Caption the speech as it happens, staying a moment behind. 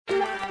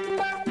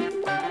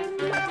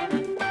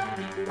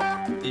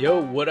Yo,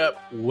 what up?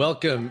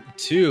 Welcome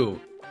to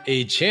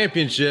a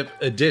championship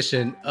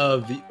edition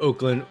of the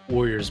Oakland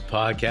Warriors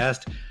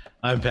podcast.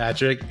 I'm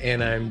Patrick,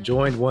 and I'm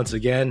joined once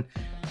again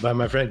by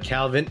my friend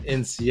Calvin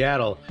in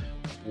Seattle.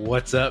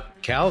 What's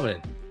up,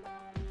 Calvin?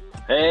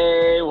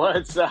 Hey,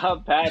 what's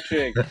up,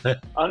 Patrick?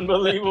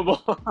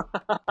 Unbelievable.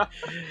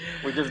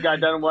 We just got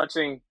done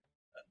watching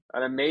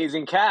an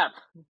amazing cap.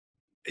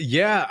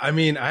 Yeah, I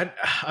mean,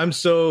 I'm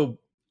so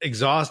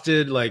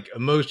exhausted, like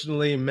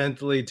emotionally,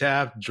 mentally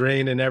tapped,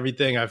 drained, and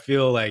everything. I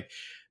feel like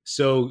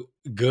so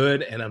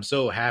good, and I'm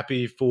so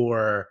happy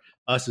for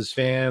us as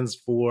fans,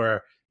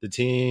 for the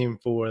team,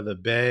 for the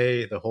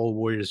Bay, the whole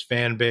Warriors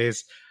fan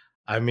base.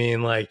 I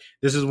mean, like,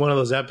 this is one of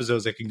those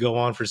episodes that can go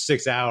on for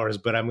 6 hours,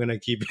 but I'm gonna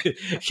keep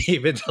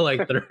it to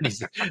like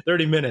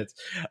 30 minutes.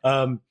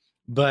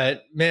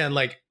 But man,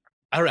 like,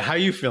 I don't know, how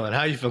you feeling?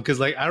 How you feeling?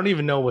 Because like I don't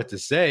even know what to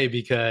say,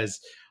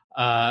 because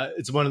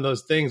it's one of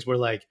those things where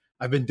like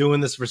I've been doing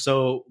this for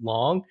so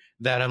long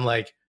that I'm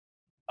like,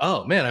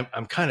 oh man,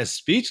 I'm kind of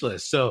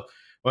speechless. So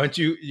why don't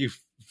you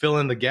fill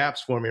in the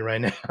gaps for me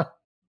right now?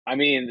 I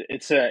mean,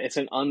 it's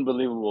an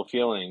unbelievable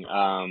feeling.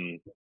 When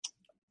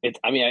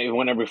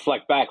I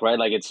reflect back, right,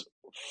 like it's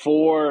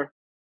 4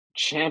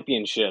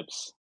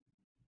 championships.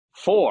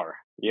 4,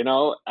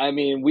 I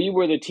mean, we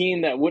were the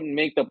team that wouldn't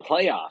make the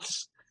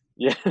playoffs.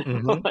 Yeah.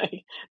 Mm-hmm.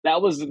 Like,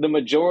 that was the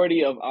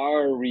majority of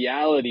our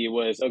reality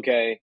was,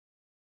 okay,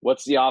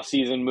 what's the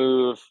offseason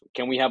move?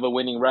 Can we have a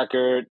winning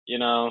record?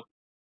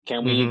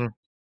 Can we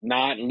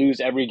not lose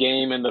every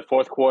game in the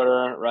fourth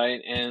quarter, right?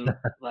 And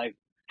like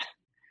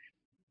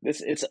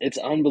it's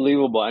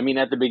unbelievable. I mean,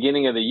 at the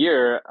beginning of the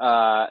year,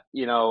 a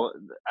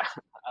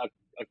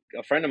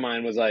friend of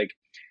mine was like,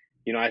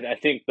 I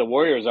think the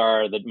Warriors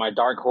are my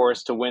dark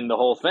horse to win the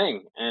whole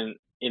thing. And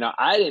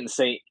I didn't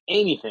say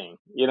anything,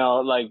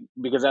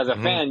 because as a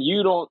fan,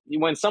 you don't,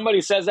 when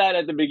somebody says that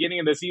at the beginning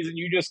of the season,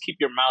 you just keep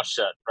your mouth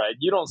shut, right?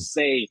 You don't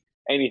say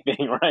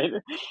anything, right?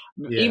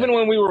 Yeah. Even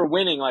when we were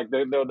winning, like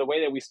the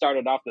way that we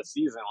started off the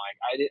season,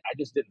 like I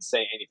just didn't say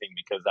anything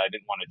because I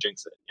didn't want to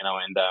jinx it,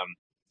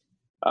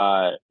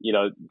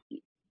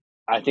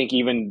 I think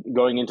even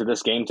going into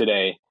this game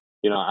today,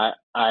 I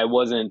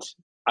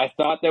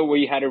thought that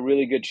we had a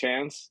really good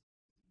chance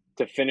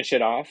to finish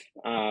it off.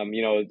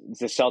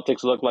 The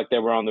Celtics looked like they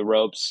were on the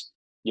ropes,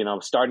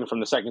 starting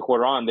from the second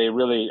quarter on. They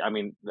really,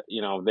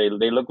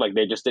 they looked like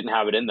they just didn't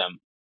have it in them.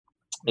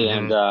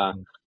 And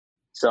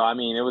so, I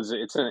mean,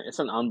 it's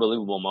an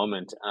unbelievable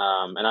moment.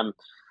 And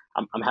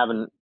I'm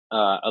having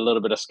a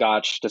little bit of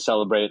scotch to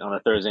celebrate on a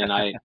Thursday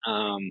night.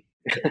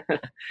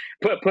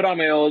 Put on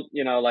my old,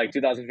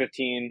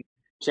 2015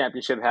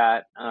 championship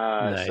hat.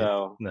 Nice.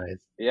 So nice.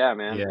 Yeah,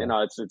 man.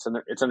 Yeah.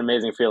 It's an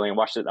amazing feling. I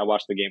watched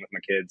the game with my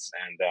kids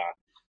and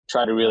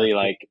try to really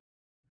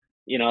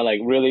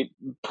really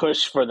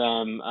push to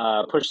them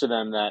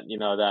that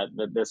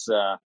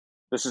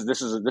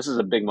this is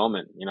a big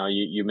moment.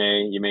 You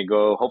may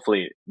go,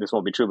 hopefully this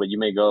won't be true, but you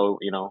may go,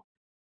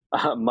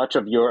 much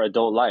of your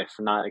adult life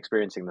not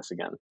experiencing this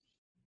again.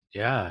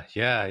 Yeah.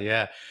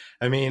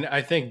 I mean,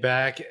 I think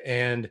back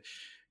and,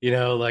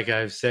 like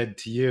I've said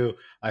to you,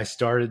 I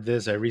restarted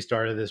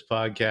this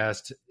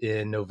podcast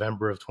in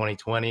November of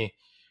 2020,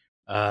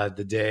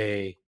 the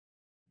day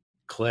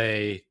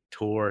Clay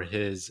tore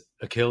his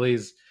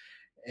Achilles.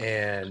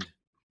 And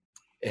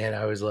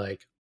I was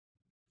like,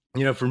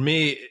 for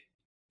me,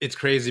 it's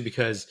crazy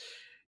because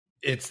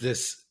it's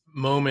this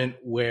moment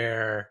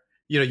where,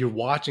 you're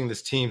watching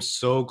this team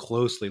so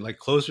closely, like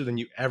closer than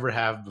you ever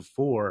have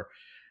before,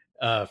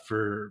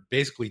 for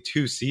basically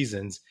 2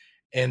 seasons,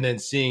 and then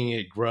seeing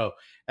it grow.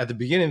 At the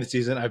beginning of the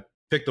season, I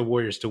picked the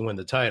Warriors to win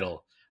the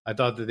title. I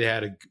thought that they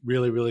had a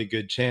really, really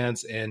good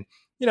chance. And,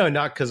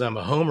 not because I'm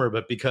a homer,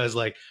 but because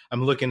like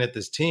I'm looking at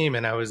this team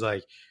and I was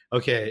like,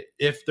 okay,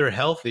 if they're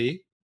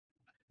healthy,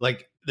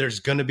 like there's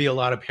going to be a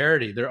lot of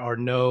parity. There are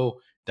no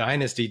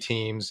dynasty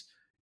teams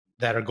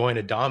that are going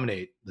to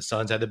dominate. The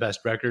Suns had the best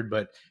record,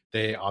 but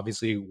they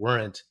obviously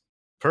weren't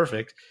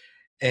perfect.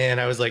 And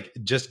I was like,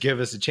 just give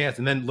us a chance.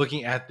 And then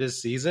looking at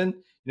this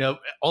season,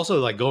 also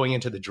like going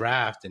into the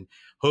draft and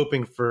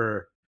hoping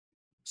for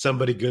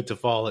somebody good to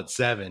fall at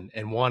 7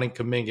 and wanting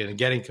Kuminga and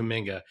getting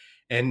Kuminga.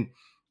 And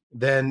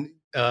then,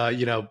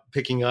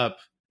 picking up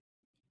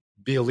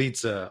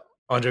Bielitsa,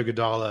 Andre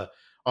Iguodala,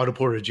 Otto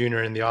Porter Jr.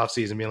 in the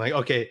offseason, being like,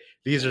 okay,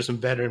 these are some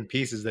veteran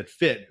pieces that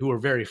fit, who are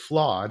very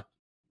flawed.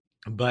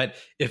 But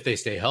if they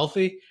stay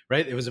healthy,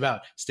 right? It was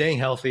about staying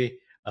healthy,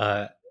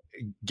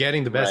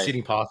 getting the best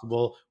seating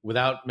possible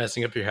without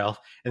messing up your health,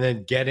 and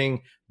then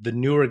getting the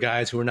newer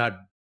guys who are not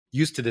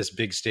used to this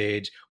big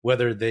stage,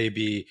 whether they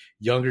be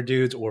younger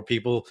dudes or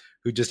people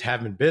who just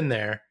haven't been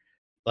there,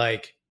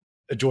 like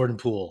a Jordan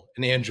Poole,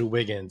 an Andrew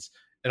Wiggins,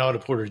 an Otto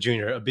Porter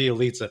Jr., a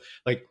Bielitsa,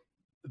 like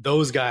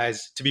those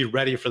guys to be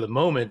ready for the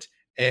moment.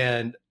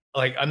 And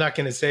like, I'm not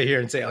going to say here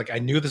and say like I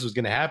knew this was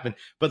going to happen,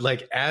 but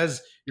like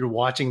as you're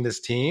watching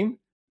this team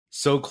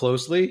so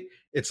closely,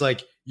 it's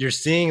like you're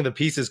seeing the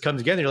pieces come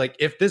together. You're like,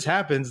 if this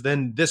happens,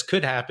 then this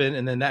could happen,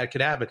 and then that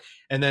could happen.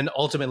 And then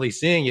ultimately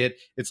seeing it,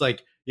 it's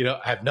like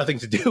have nothing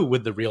to do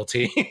with the real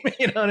team.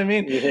 You know what I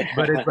mean? Yeah.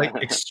 But it's like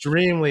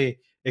extremely,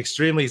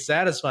 extremely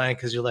satisfying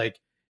because you're like,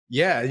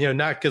 yeah,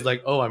 not because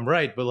like, oh, I'm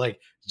right, but like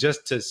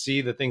just to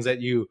see the things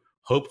that you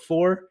hoped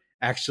for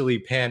actually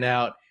pan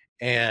out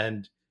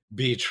and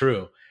be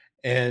true.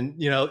 And,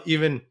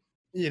 even,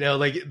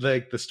 like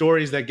the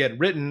stories that get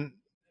written,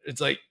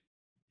 it's like,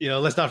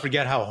 let's not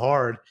forget how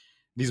hard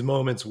these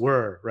moments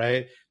were,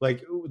 right?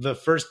 Like the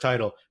first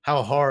title,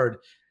 how hard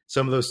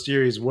some of those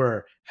series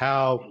were,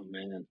 how,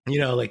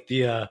 like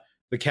the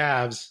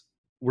Cavs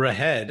were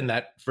ahead in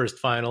that first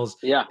finals.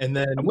 Yeah. And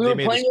then we they were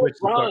made playing the switch.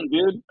 LeBron,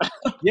 dude.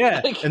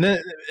 Yeah. Like,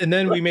 and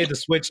then we made the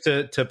switch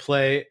to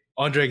play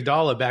Andre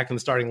Iguodala back in the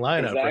starting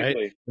lineup,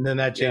 exactly. right? And then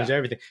that changed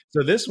everything.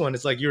 So this one,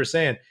 it's like you were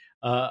saying,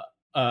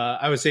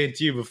 I was saying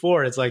to you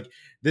before, it's like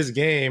this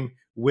game,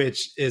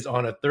 which is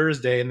on a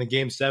Thursday and the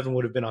game 7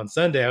 would have been on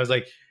Sunday. I was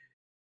like,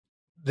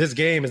 this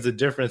game is the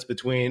difference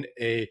between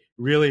a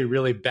really,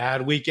 really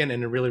bad weekend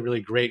and a really,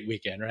 really great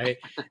weekend, right?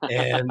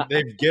 And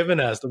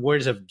the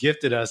Warriors have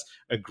gifted us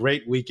a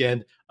great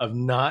weekend of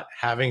not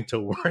having to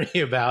worry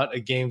about a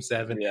game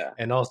 7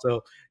 and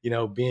also,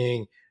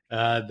 being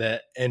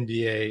the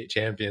NBA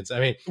champions. I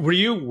mean, were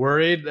you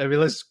worried? I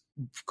mean, let's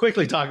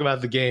quickly talk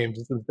about the game,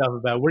 just some stuff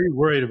about, were you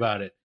worried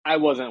about it? I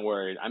wasn't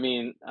worried. I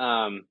mean,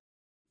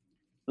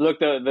 look,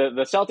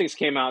 the Celtics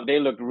came out. They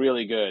looked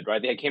really good,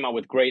 right? They came out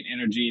with great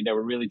energy. They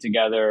were really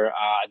together.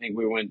 I think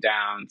we went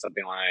down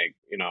something like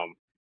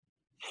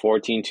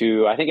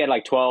 14-2. I think at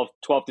like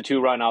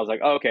 12-2 run. I was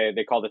like, oh, okay,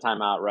 they called the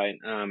timeout, right?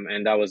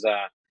 And that was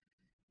I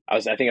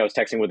think I was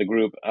texting with the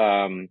group.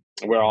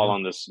 We're all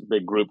on this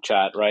big group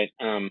chat, right?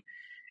 I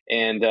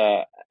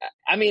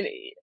mean,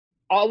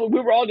 we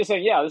were all just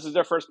like, yeah, this is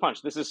their first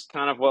punch. This is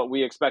kind of what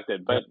we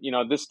expected. But,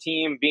 this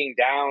team being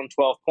down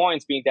 12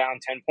 points, being down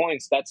 10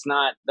 points, that's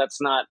not,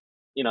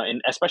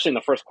 especially in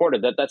the first quarter,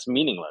 that's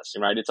meaningless,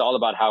 right? It's all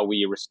about how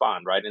we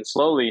respond, right? And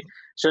slowly,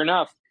 sure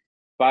enough,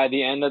 by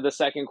the end of the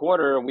second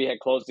quarter, we had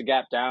closed the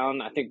gap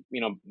down. I think,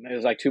 it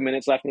was like 2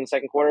 minutes left in the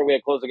second quarter. We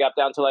had closed the gap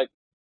down to like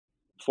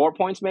 4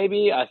 points,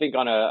 maybe. I think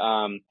on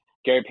on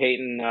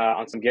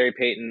some Gary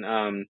Payton,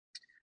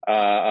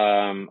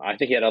 I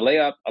think he had a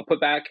layup, a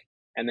putback,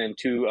 and then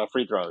 2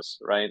 free throws,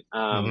 right?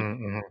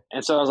 And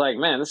so I was like,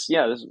 man, this,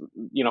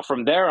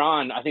 from there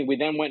on, I think we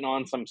then went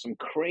on some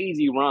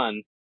crazy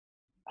run.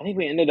 I think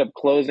we ended up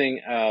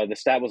closing, the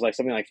stat was like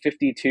something like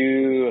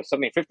 50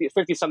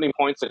 something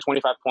points to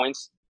 25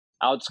 points,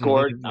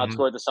 outscored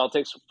the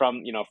Celtics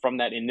from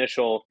that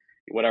initial,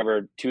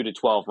 whatever,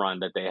 2-12 run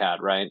that they had,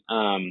 right?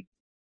 I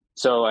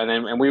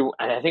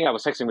think I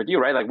was texting with you,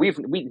 right? Like we've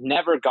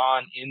never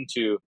gone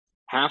into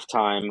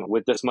halftime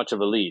with this much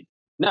of a lead.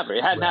 Never.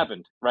 It hadn't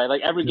happened, right?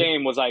 Like every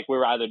game was like we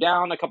were either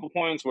down a couple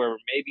points, we were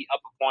maybe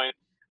up a point,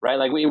 right?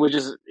 Like we were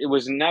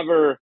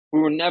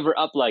never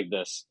up like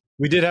this.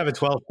 We did have a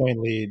 12-point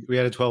lead. We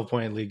had a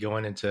 12-point lead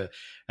going into,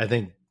 I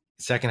think,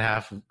 second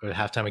half or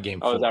halftime of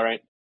game 4. Oh, is that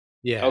right?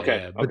 Yeah.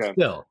 Okay.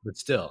 Yeah. But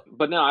still.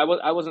 But no,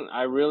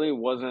 I really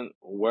wasn't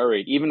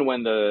worried. Even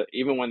when they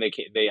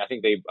came, I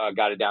think they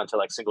got it down to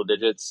like single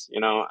digits,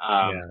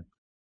 I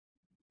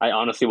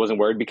honestly wasn't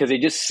worried because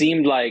it just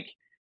seemed like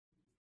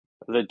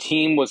the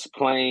team was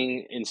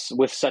playing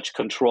with such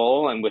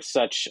control and with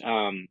such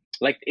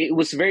like it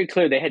was very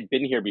clear they had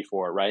been here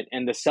before, right?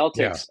 And the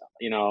Celtics,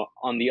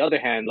 on the other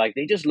hand, like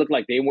they just looked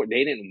like they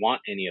didn't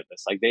want any of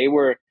this. Like they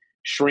were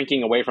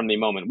shrinking away from the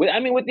moment.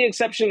 With the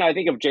exception, I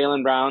think, of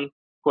Jaylen Brown,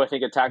 who I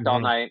think attacked all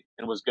night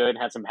and was good,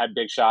 had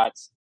big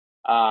shots,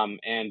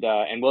 and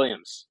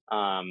Williams,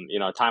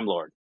 Time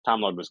Lord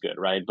was good,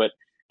 right? But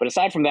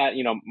aside from that,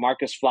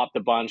 Marcus flopped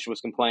a bunch,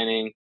 was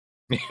complaining.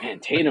 Man,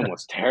 Tatum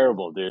was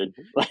terrible, dude.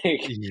 Like,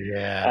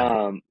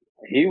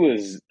 he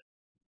was.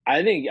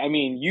 I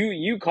mean,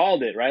 you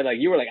called it, right? Like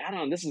you were like, I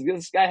don't know,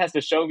 this guy has to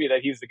show me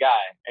that he's the guy,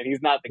 and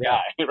he's not the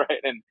guy, right?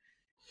 And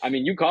I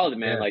mean, you called it,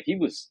 man. Like he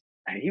was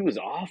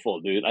awful,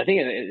 dude. I think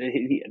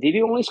did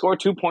he only score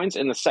 2 points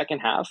in the second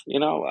half?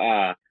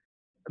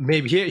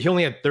 Maybe he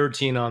only had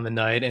 13 on the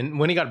night, and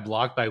when he got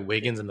blocked by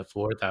Wiggins in the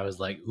fourth, I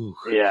was like, ooh,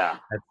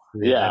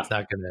 that's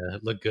not going to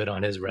look good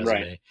on his resume.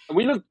 Right.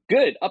 We looked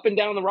good up and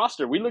down the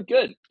roster. We looked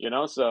good,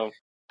 so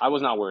I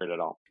was not worried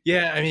at all.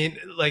 Yeah, I mean,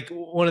 like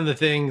one of the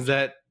things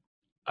that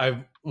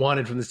I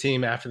wanted from this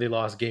team after they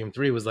lost game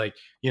 3 was like,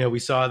 we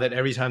saw that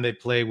every time they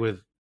play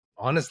with,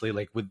 honestly,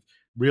 like with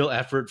real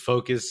effort,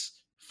 focus,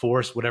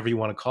 force, whatever you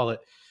want to call it,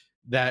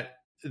 that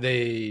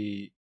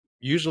they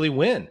usually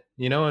win.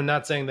 I'm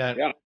not saying that,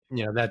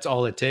 that's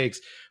all it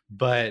takes.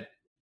 But,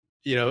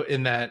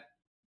 in that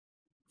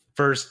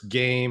first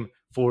game,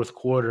 fourth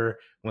quarter,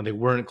 when they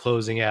weren't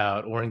closing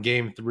out, or in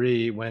game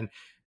 3, when,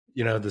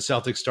 the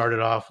Celtics started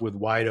off with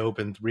wide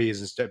open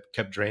threes and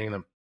kept draining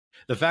them.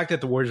 The fact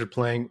that the Warriors are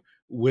playing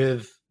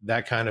with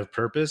that kind of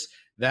purpose,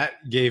 that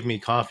gave me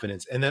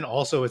confidence. And then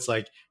also it's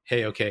like,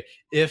 hey, okay,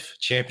 if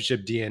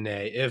championship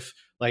DNA, if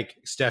like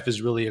Steph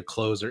is really a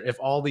closer, if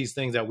all these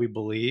things that we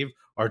believe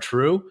are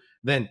true,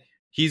 then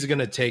he's going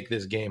to take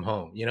this game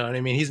home. You know what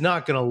I mean? He's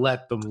not going to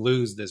let them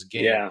lose this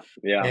game.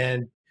 Yeah.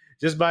 And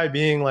just by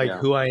being like Yeah.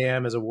 who I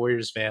am as a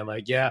Warriors fan.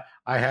 Like, yeah,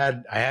 I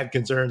had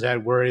concerns, I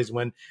had worries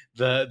when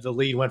the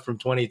lead went from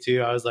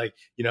 22. I was like,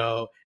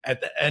 at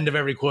the end of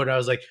every quarter, I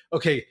was like,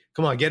 okay,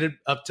 come on, get it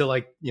up to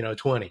like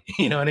 20.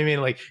 You know what I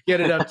mean? Like,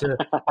 get it up to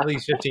at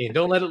least 15.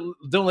 Don't let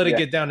it Yeah.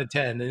 get down to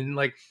 10. And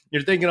like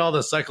you're thinking all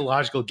the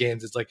psychological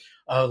games. It's like,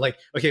 like,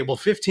 okay, well,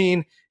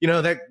 15.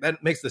 That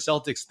makes the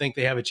Celtics think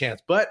they have a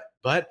chance, but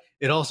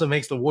it also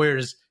makes the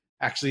Warriors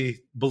actually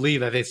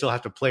believe that they still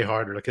have to play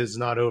harder because it's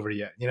not over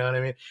yet. You know what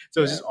I mean?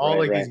 So it's just all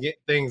these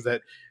things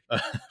that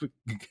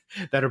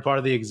that are part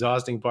of the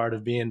exhausting part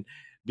of being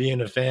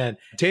a fan.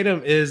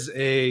 Tatum is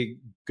a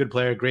good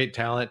player, great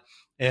talent,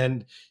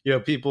 and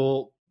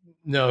people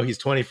know he's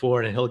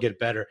 24 and he'll get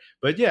better.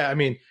 But yeah, I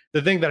mean,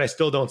 the thing that I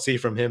still don't see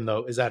from him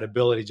though is that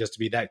ability just to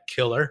be that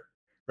killer,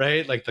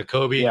 right? Like the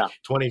Kobe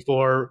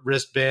 24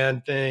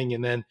 wristband thing,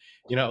 and then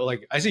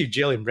like I see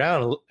Jaylen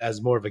Brown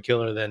as more of a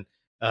killer than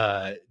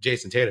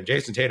Jason Tatum.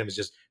 Jason Tatum is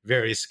just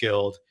very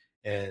skilled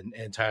and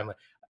timely.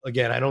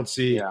 Again, I don't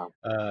see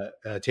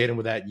Tatum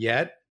with that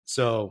yet,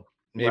 so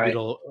maybe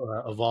it'll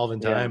evolve in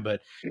time.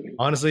 But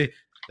honestly,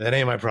 that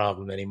ain't my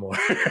problem anymore.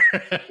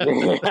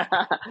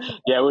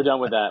 Yeah, we're done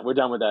with that. We're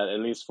done with that at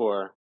least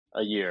for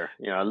a year.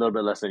 A little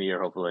bit less than a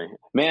year, hopefully.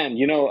 Man,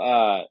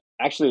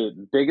 actually,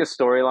 biggest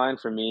storyline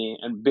for me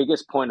and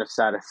biggest point of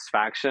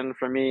satisfaction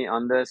for me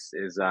on this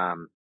is, I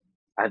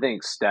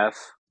think Steph.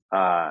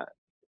 I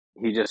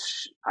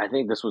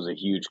think this was a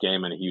huge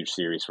game and a huge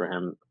series for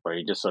him where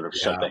he just sort of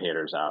shut the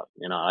haters out.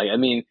 I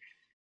mean,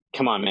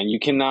 come on, man. You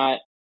cannot.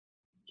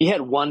 He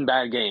had one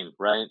bad game,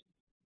 right?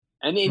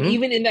 And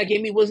even in that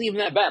game, he wasn't even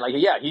that bad. Like,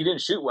 yeah, he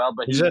didn't shoot well,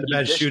 but he had a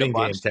bad shooting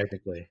game,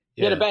 technically.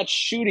 He had a bad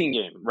shooting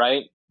game,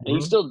 right? And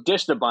he still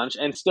dished a bunch,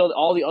 and still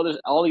all the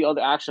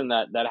other action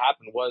that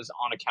happened was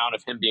on account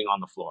of him being on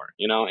the floor,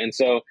 And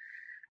so,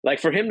 like,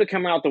 for him to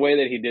come out the way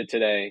that he did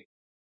today,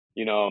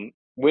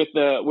 with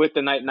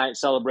the night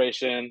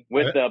celebration,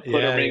 with the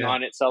put a ring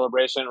on it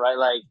celebration, right?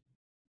 Like,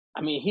 I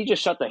mean, he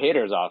just shut the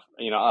haters off,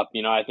 up.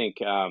 I think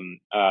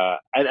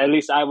at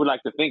least I would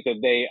like to think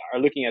that they are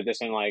looking at this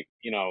and like,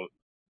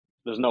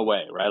 there's no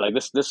way, right? Like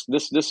this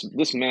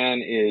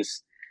man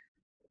is,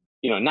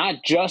 not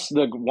just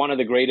one of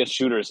the greatest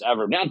shooters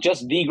ever, not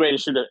just the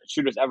greatest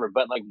shooters ever,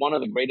 but like one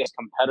of the greatest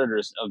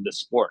competitors of the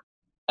sport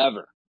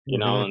ever,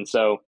 And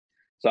so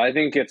I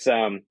think it's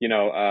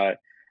like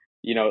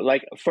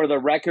for the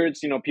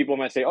records, people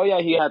might say, oh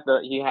yeah, he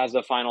has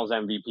the finals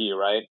MVP,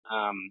 right?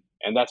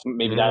 And that's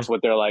that's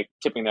what they're like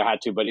tipping their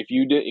hat to. But if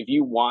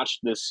you watch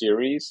this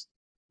series,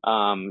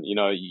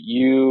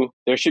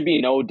 there should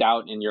be no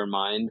doubt in your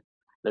mind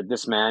that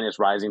this man is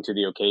rising to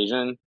the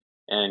occasion,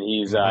 and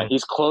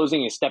he's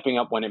closing and stepping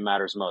up when it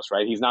matters most,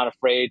 right? He's not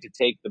afraid to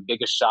take the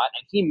biggest shot,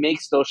 and he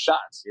makes those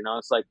shots.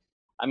 It's like,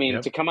 I mean,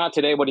 to come out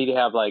today, what did he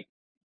have? Like,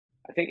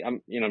 I think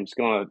I'm just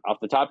going off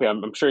the top here.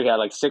 I'm sure he had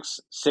like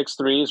six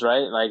threes,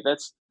 right? Like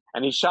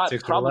and he shot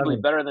probably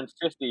better than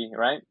 50,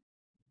 right?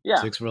 Yeah,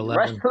 6 for 11.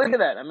 Right. Look at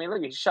that. I mean,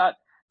 look, he shot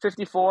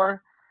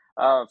 54,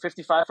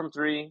 55 from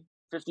 3,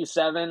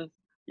 57.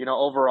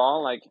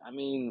 Overall, like, I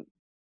mean,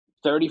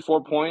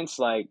 34 points.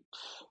 Like,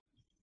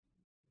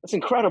 that's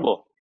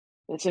incredible.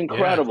 It's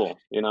incredible.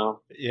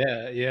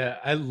 Yeah.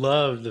 I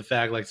love the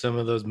fact, like, some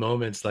of those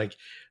moments, like,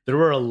 there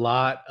were a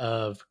lot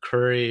of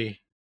Curry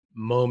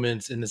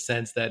moments in the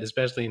sense that,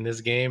 especially in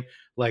this game,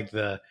 like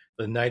the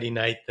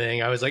nighty-night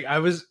thing, I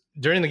was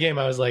during the game,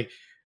 I was like,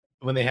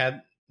 when they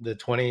had the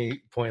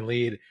 20-point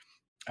lead,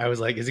 I was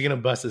like, is he going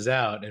to bust this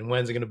out? And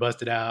when's he going to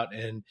bust it out?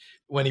 And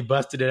when he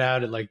busted it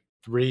out at like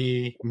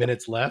 3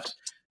 minutes left,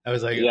 I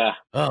was like,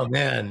 oh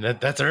man,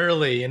 that's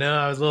early.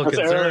 I was a little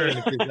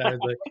concerned because I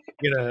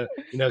was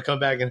like, come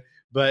back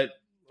but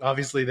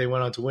obviously they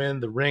went on to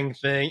win the ring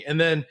thing. And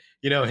then,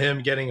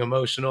 him getting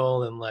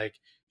emotional and like,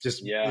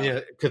 just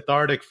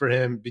cathartic for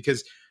him,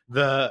 because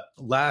the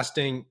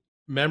lasting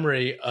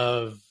memory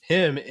of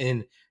him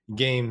in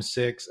Game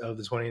 6 of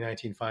the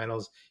 2019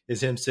 finals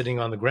is him sitting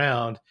on the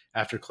ground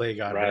after Clay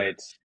got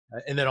hurt.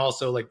 And then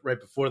also like right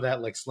before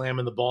that, like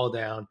slamming the ball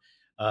down,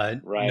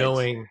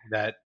 knowing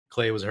that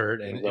Clay was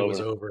hurt and it was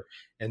over.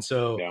 And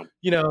so,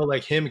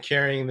 like him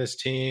carrying this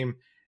team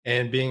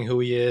and being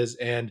who he is.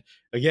 And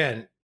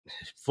again,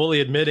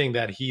 fully admitting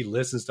that he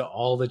listens to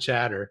all the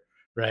chatter,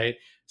 right?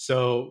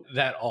 So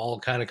that all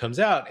kind of comes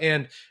out.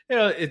 And,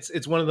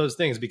 it's one of those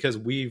things, because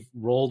we've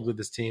rolled with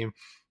this team,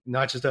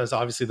 not just us,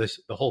 obviously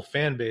the whole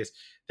fan base,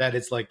 that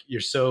it's like,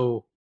 you're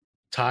so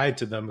tied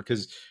to them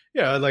because,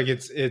 like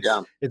it's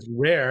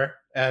rare,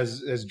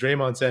 as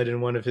Draymond said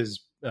in one of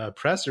his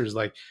pressers,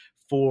 like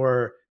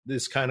for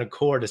this kind of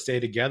core to stay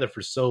together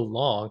for so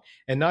long,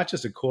 and not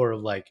just a core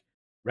of like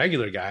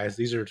regular guys.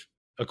 These are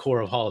a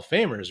core of Hall of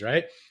Famers,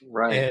 right?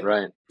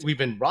 Right. We've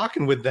been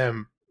rocking with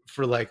them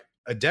for like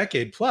a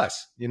decade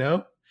plus,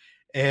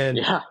 and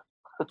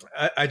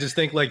I just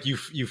think like you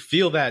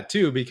feel that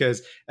too,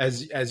 because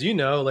as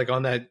like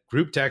on that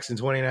group text in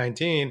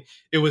 2019,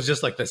 it was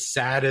just like the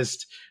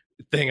saddest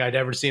thing I'd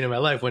ever seen in my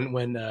life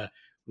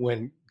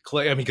when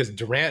Clay, I mean, because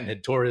Durant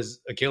had tore his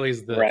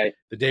Achilles the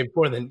day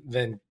before,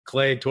 then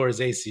Clay tore his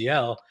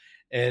ACL,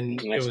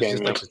 and it Next was game,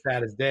 just yeah. like the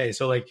saddest day.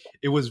 So like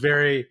it was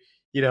very,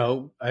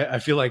 I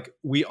feel like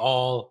we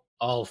all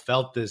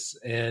felt this,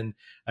 and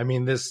I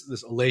mean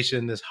this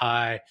elation, this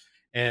high,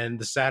 and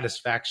the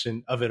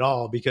satisfaction of it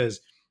all, because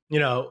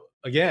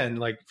again,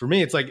 like for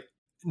me, it's like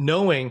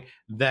knowing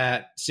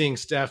that, seeing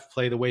Steph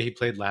play the way he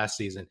played last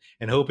season,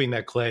 and hoping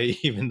that Clay,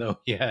 even though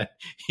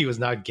he was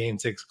not game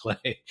 6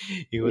 Clay,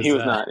 he was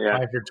not, yeah.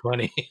 5 for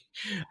 20,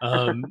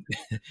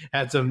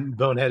 had some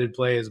boneheaded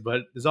plays,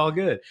 but it's all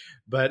good.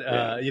 But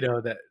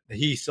that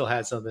he still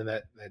had something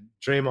that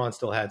Draymond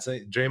still had. So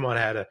Draymond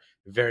had a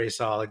very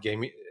solid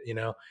game.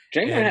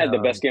 Draymond had the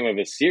best game of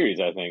his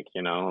series, I think.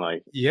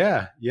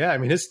 Yeah. I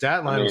mean, his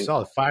stat line was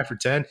solid, 5 for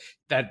 10.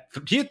 That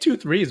he had 2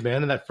 threes,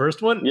 man. And that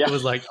first one, it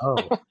was like, oh,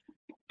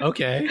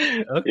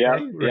 okay,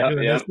 we're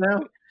doing this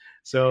now.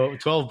 So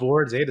 12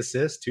 boards, 8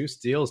 assists, 2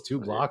 steals, 2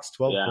 blocks,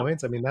 12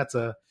 points. I mean, that's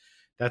a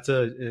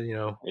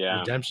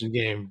redemption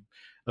game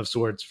of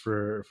sorts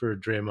for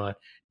Draymond.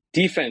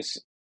 Defense.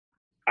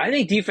 I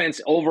think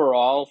defense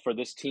overall for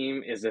this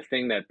team is the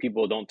thing that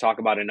people don't talk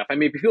about enough. I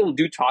mean, people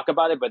do talk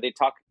about it, but they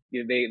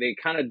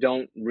kind of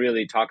don't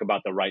really talk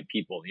about the right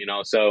people,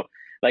 So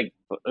like,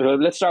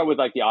 let's start with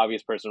like the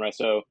obvious person, right?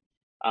 So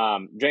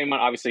Draymond,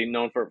 obviously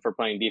known for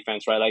playing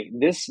defense, right? Like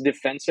this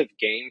defensive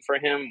game for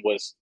him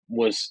was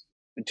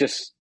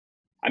just,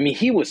 I mean,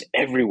 he was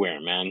everywhere,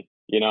 man.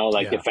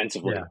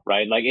 Defensively,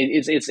 right? Like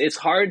it's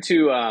hard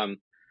to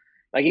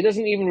like he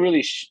doesn't even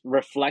really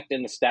reflect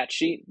in the stat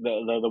sheet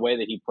the way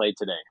that he played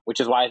today, which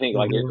is why I think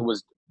like it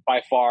was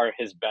by far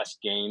his best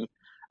game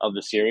of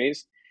the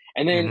series.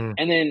 And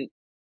then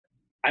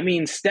I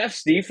mean,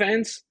 Steph's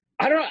defense,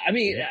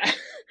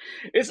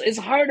 it's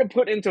hard to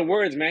put into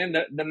words, man.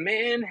 The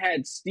man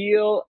had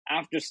steal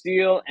after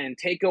steal and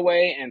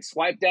takeaway and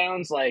swipe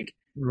downs. Like,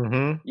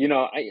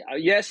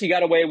 yes, he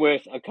got away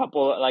with a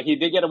couple. Like he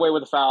did get away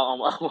with a foul on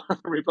one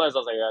of the replays. I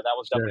was like, yeah, that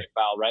was definitely a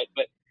foul, right?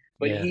 But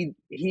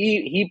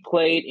he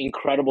played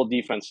incredible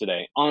defense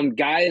today on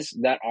guys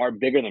that are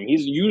bigger than him.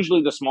 He's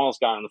usually the smallest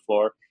guy on the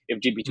floor if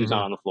GP2's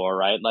not on the floor,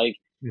 right? Like,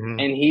 and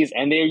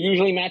they're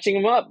usually matching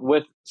him up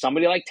with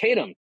somebody like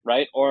Tatum,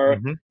 right? Or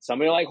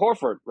somebody like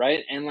Horford, right?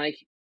 And like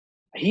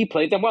he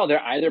played them well. They're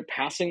either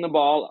passing the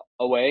ball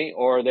away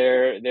or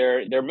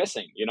they're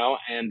missing,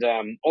 and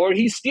or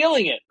he's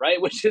stealing it, right?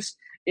 Which is,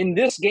 in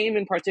this game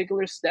in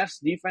particular, Steph's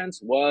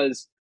defense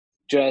was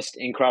just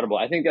incredible.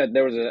 I think that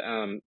there was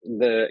on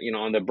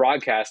the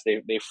broadcast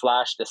they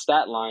flashed the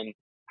stat line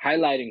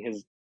highlighting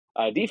his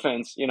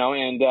defense,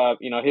 and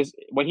his,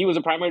 when he was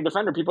a primary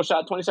defender, people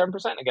shot 27%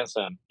 against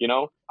him.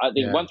 I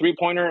think 1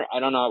 3-pointer. I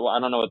don't know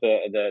what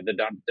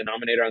the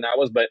denominator on that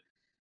was, but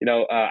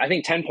I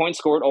think 10 points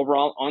scored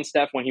overall on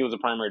Steph when he was a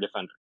primary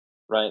defender,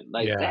 right?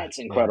 Like that's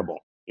incredible.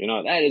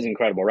 That is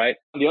incredible, right?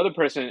 The other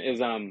person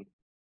is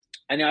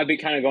I know I've been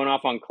kind of going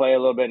off on Clay a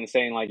little bit and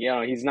saying like,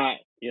 he's not,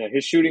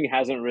 his shooting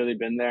hasn't really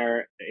been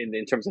there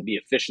in terms of the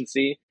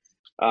efficiency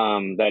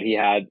that he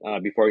had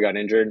before he got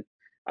injured.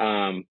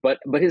 But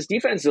his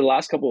defense the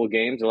last couple of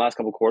games, the last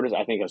couple of quarters,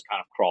 I think has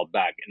kind of crawled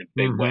back in a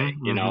big way.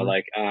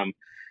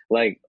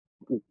 Like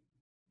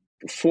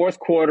fourth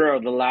quarter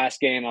of the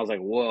last game, I was like,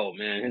 whoa,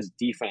 man, his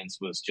defense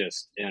was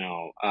just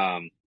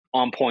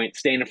on point,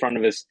 staying in front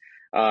of his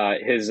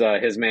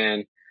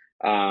man.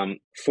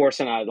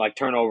 Forcing out like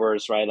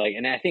turnovers, right? Like,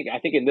 and I think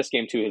in this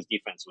game too, his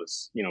defense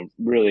was,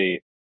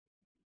 really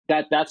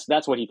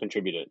that's what he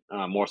contributed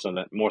more so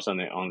than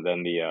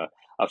the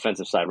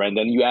offensive side, right? And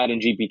then you add in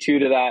GP2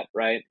 to that,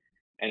 right?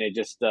 And it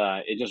just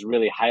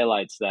really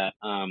highlights that.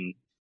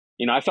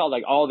 I felt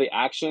like all the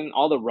action,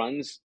 all the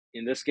runs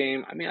in this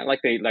game, I mean,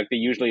 like they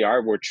usually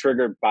are, were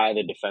triggered by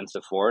the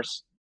defensive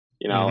force.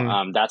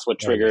 That's what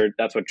triggered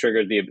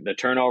the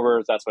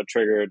turnovers. That's what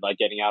triggered like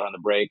getting out on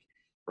the break.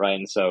 Right.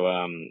 And so,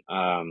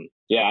 I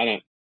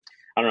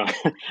don't know.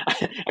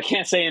 I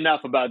can't say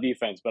enough about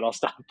defense, but I'll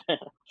stop there.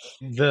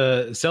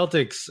 The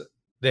Celtics,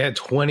 they had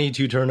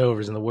 22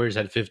 turnovers and the Warriors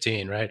had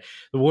 15, right?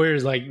 The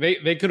Warriors, like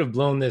they could have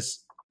blown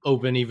this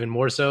open even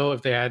more so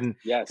if they hadn't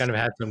kind of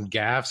had some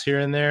gaffes here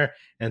and there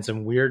and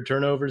some weird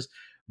turnovers.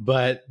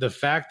 But the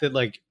fact that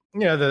the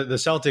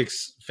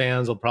Celtics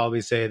fans will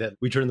probably say that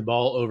we turned the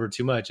ball over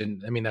too much.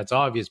 And I mean, that's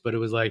obvious, but it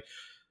was like,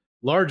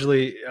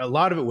 largely, a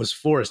lot of it was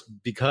forced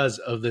because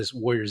of this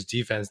Warriors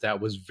defense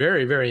that was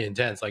very, very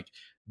intense. Like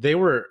they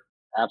were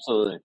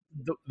absolutely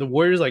the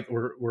Warriors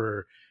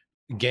were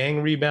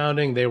gang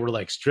rebounding. They were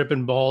like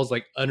stripping balls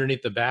like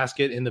underneath the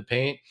basket in the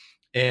paint,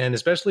 and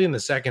especially in the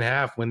second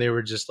half when they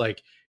were just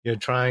like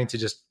trying to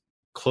just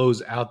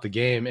close out the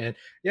game. And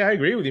yeah, I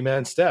agree with you,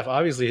 man. Steph,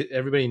 obviously,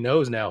 everybody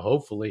knows now,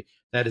 hopefully,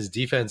 that his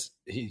defense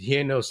he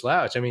ain't no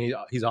slouch. I mean,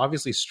 he's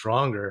obviously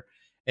stronger.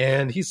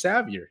 And he's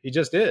savvier. He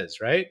just is,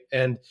 right?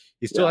 And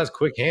he still has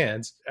quick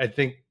hands. I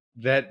think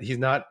that he's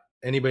not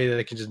anybody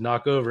that can just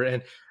knock over.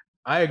 And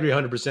I agree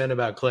 100%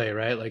 about Clay,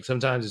 right? Like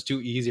sometimes it's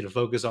too easy to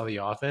focus on the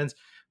offense.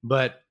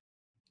 But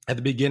at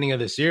the beginning of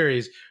the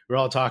series, we're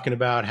all talking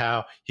about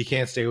how he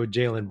can't stay with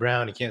Jaylen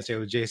Brown. He can't stay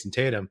with Jason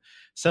Tatum.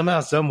 Somehow,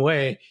 some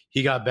way,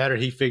 he got better.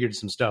 He figured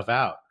some stuff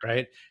out,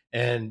 right?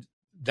 And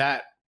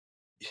that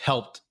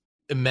helped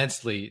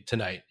immensely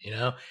tonight,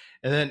 And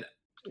then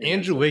Andrew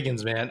Immensely.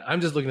 Wiggins, man,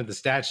 I'm just looking at the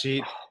stat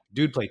sheet.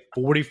 Dude played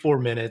 44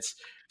 minutes.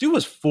 Dude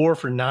was 4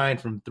 for 9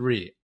 from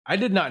three. I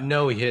did not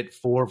know he hit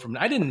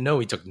I didn't know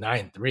he took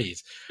 9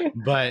 threes,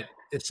 but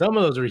some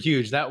of those were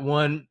huge. That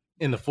one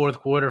in the fourth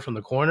quarter from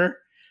the corner,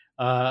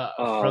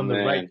 from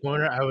the right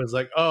corner, I was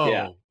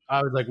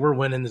like, we're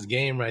winning this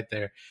game right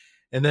there.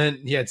 And then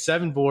he had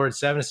 7 boards,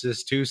 7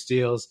 assists, 2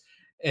 steals.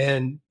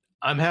 And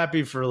I'm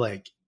happy for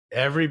like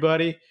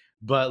everybody,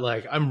 but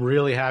like I'm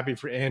really happy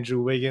for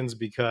Andrew Wiggins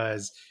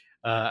because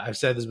I've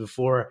said this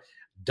before,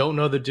 don't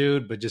know the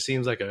dude, but just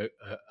seems like a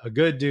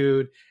good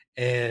dude.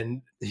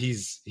 And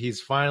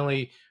he's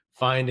finally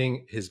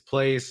finding his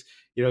place.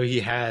 He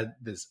had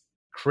this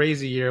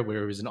crazy year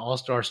where he was an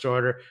all-star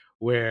starter,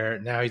 where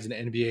now he's an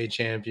NBA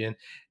champion.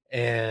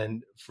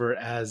 And for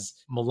as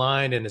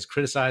maligned and as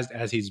criticized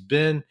as he's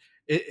been,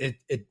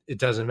 it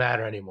doesn't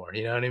matter anymore.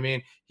 You know what I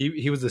mean?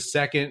 He was the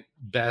second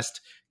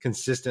best,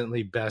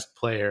 consistently best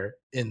player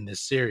in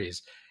this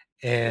series.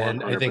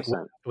 And 100%. I think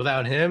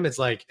without him, it's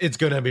like, it's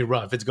going to be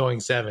rough. It's going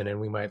 7 and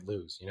we might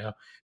lose,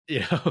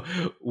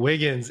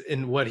 Wiggins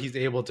and what he's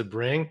able to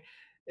bring,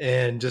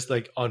 and just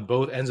like on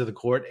both ends of the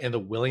court, and the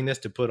willingness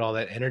to put all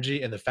that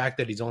energy, and the fact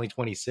that he's only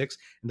 26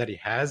 and that he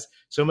has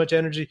so much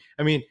energy.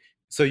 I mean,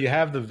 so you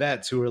have the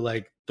vets who are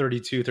like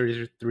 32,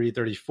 33,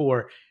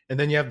 34, and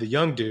then you have the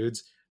young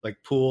dudes like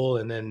Poole,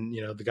 and then,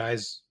 the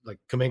guys like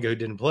Kuminga who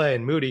didn't play,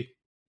 and Moody.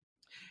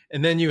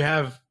 And then you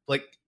have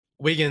like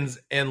Wiggins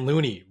and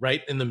Looney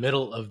right in the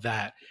middle of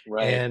that.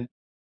 Right. And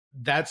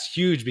that's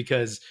huge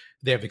because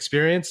they have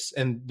experience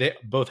and they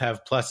both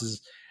have pluses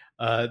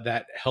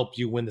that help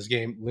you win this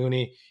game.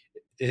 Looney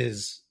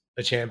is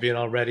a champion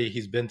already.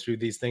 He's been through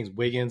these things.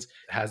 Wiggins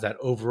has that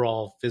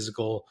overall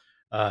physical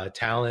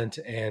talent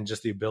and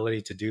just the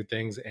ability to do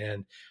things.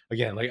 And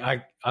again, like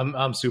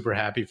I'm super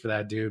happy for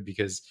that dude,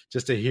 because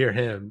just to hear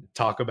him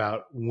talk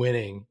about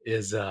winning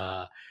is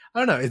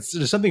I don't know,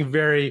 there's something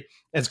very,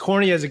 as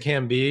corny as it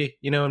can be,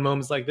 in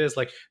moments like this,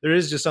 like there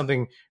is just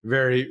something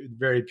very,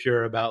 very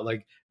pure about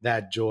like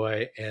that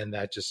joy and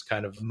that just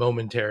kind of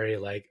momentary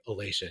like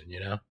elation,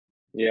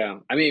 Yeah.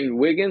 I mean,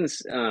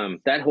 Wiggins,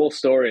 that whole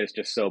story is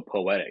just so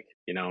poetic,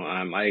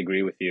 I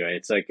agree with you.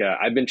 It's like,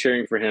 I've been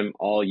cheering for him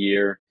all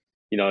year.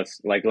 It's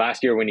like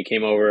last year when he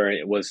came over,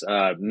 it was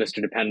Mr.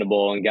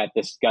 Dependable and got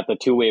the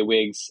two-way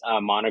Wiggs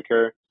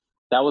moniker.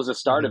 That was the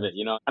start of it,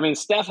 I mean,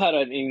 Steph had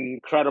an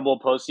incredible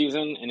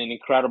postseason and an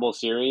incredible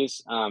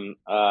series,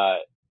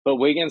 but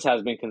Wiggins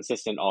has been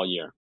consistent all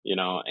year,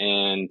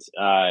 and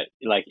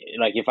like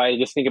if I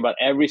just think about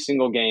every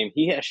single game,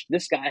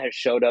 this guy has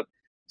showed up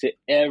to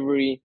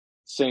every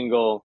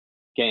single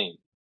game,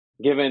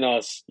 giving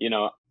us,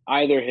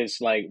 either his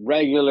like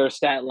regular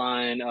stat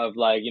line of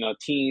like,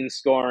 teen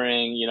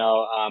scoring,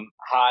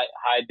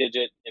 high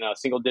digit,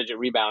 single digit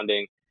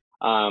rebounding,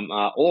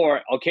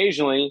 or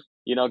occasionally,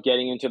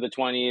 getting into the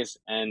 20s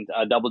and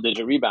double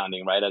digit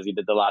rebounding, right, as he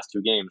did the last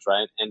 2 games,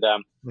 right? And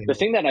the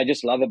thing that I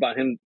just love about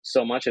him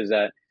so much is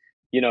that,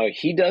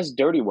 he does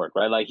dirty work,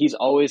 right? Like he's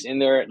always in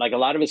there. Like a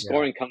lot of his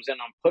scoring comes in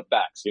on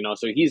putbacks,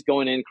 so he's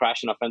going in,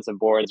 crashing offensive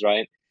boards,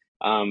 right?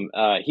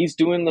 He's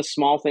doing the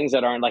small things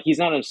that aren't like, he's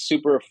not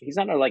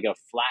like a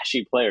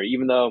flashy player,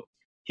 even though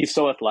he's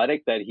so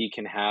athletic that he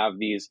can have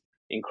these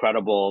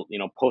incredible,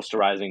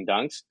 posterizing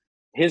dunks.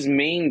 His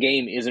main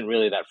game isn't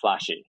really that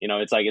flashy.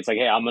 It's like,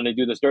 hey, I'm going to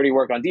do this dirty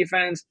work on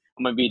defense.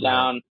 I'm going to be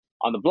down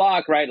on the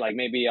block, right? Like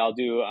maybe I'll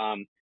do a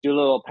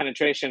little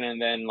penetration and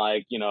then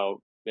like,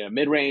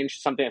 mid-range,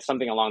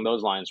 something along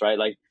those lines, right?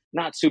 Like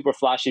not super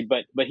flashy,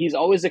 but he's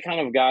always the kind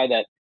of guy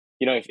that,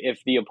 if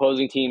the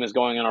opposing team is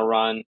going on a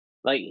run,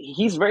 like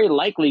he's very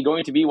likely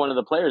going to be one of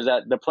the player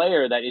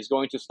that is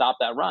going to stop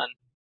that run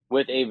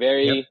with a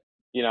very,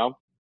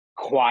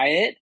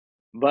 quiet,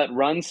 but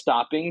run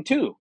stopping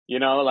too,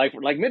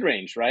 like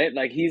mid-range, right?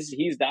 Like he's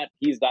that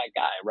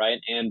guy. Right.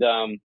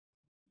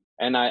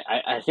 And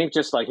I think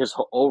just like his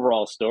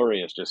overall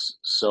story is just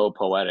so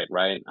poetic,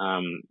 right?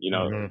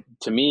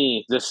 To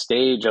me, this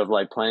stage of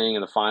like playing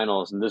in the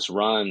finals and this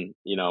run,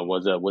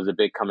 was a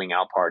big coming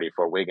out party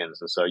for Wiggins.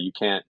 And so you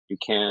can't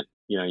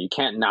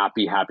not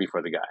be happy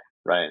for the guy.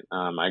 Right.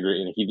 I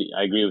agree.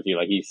 I agree with you.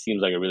 Like he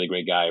seems like a really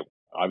great guy.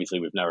 Obviously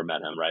we've never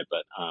met him. Right.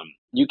 But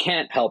you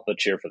can't help but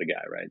cheer for the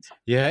guy. Right.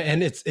 Yeah.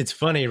 And it's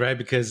funny, right?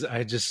 Because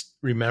I just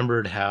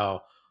remembered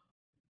how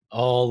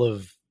all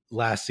of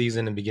last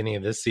season and beginning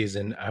of this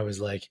season, I was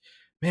like,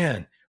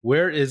 man,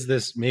 where is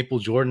this Maple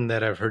Jordan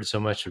that I've heard so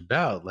much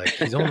about? Like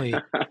he's only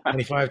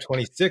 25,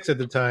 26 at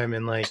the time.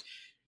 And like,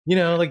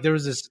 like there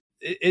was this,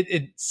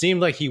 it seemed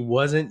like he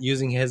wasn't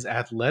using his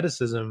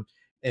athleticism.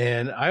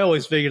 And I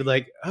always figured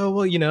like, oh,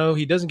 well,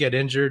 he doesn't get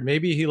injured.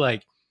 Maybe he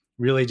like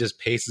really just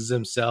paces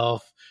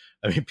himself.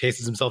 I mean,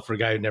 paces himself for a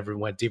guy who never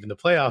went deep in the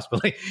playoffs,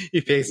 but like he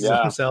paces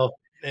himself.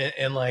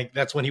 And like,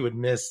 that's when he would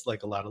miss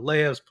like a lot of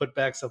layups,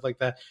 putbacks, stuff like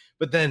that.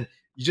 But then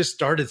you just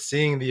started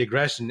seeing the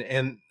aggression.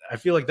 And I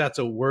feel like that's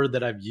a word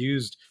that I've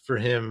used for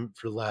him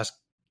for the last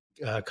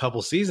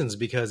couple seasons,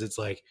 because it's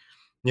like,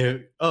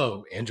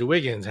 Andrew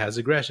Wiggins has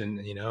aggression,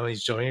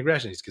 he's showing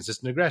aggression. He's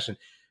consistent aggression.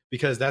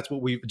 because that's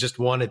what we just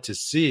wanted to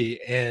see.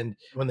 And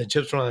when the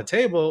chips were on the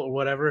table or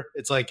whatever,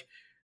 it's like,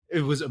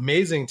 it was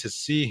amazing to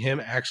see him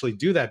actually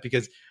do that,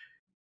 because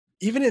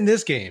even in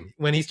this game,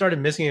 when he started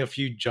missing a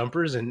few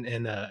jumpers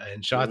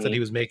and shots that he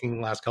was making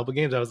the last couple of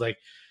games, I was like,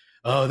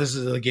 oh, this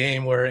is a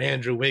game where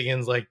Andrew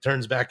Wiggins like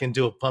turns back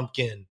into a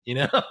pumpkin, you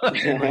know?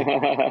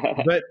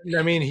 But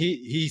I mean,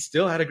 he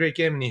still had a great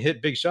game and he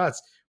hit big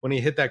shots. When he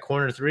hit that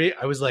corner three,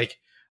 I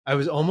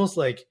was almost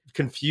like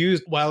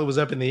confused while it was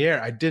up in the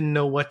air. I didn't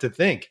know what to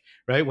think,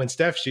 right? When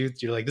Steph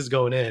shoots, you're like, this is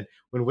going in.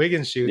 When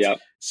Wiggins shoots,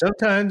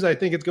 sometimes I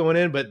think it's going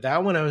in, but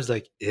that one I was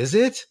like, is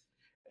it?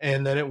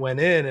 And then it went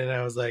in, and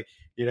I was like,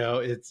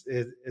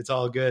 it's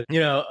all good.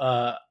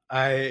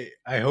 I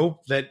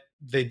hope that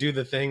they do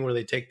the thing where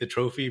they take the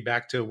trophy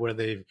back to where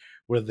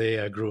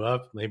they grew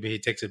up. Maybe he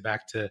takes it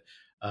back to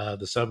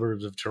the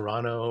suburbs of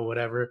Toronto or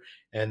whatever,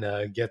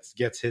 and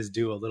gets his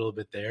due a little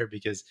bit there,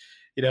 because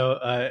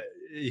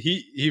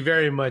he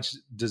very much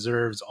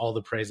deserves all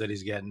the praise that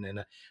he's getting,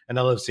 and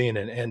I love seeing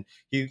it. And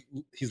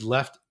he's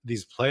left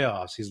these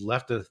playoffs. He's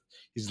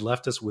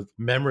left us with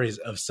memories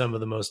of some of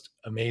the most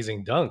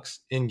amazing dunks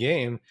in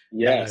game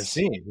that I've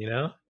seen.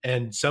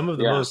 And some of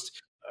the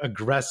most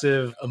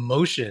aggressive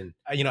emotion.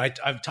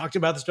 I've talked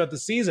about this throughout the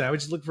season. I would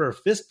just look for a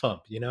fist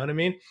pump, you know what I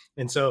mean?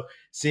 And so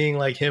seeing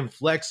like him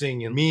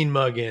flexing and mean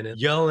mugging and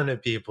yelling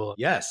at people,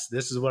 yes,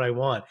 this is what I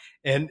want.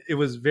 And it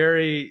was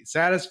very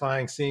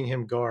satisfying seeing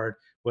him guard,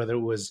 whether it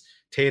was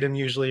Tatum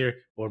usually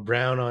or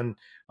Brown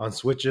on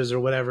switches or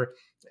whatever.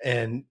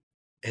 And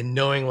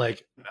knowing,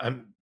 like,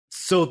 I'm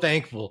so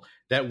thankful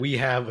that we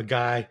have a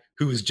guy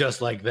who's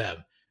just like them.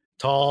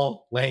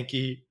 Tall,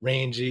 lanky,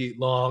 rangy,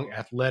 long,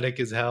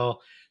 athletic as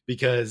hell,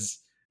 because,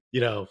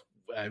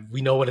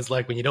 we know what it's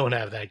like when you don't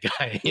have that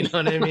guy. You know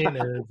what I mean?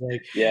 And it's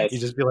like, you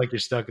just feel like you're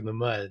stuck in the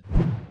mud.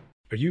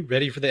 Are you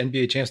ready for the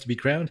NBA champs to be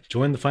crowned?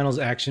 Join the finals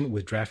action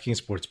with DraftKings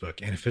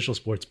Sportsbook, an official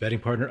sports betting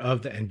partner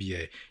of the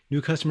NBA.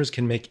 New customers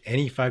can make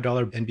any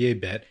 $5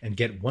 NBA bet and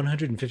get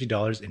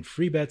 $150 in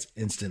free bets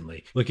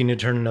instantly. Looking to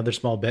turn another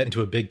small bet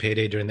into a big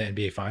payday during the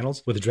NBA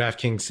Finals? With a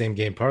DraftKings Same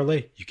Game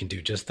Parlay, you can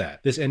do just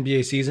that. This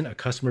NBA season, a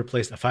customer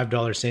placed a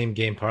 $5 Same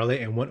Game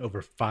Parlay and won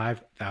over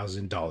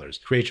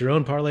 $5,000. Create your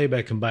own parlay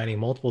by combining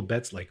multiple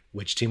bets like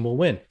which team will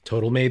win,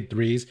 total made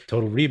threes,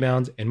 total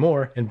rebounds, and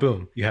more, and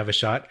boom, you have a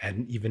shot at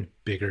an even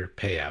bigger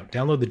payout.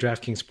 Download the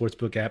DraftKings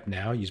Sportsbook app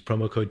now. Use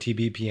promo code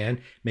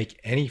TBPN. Make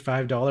any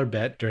 $5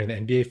 bet during the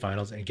NBA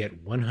Finals and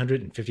get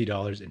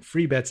 $150 in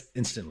free bets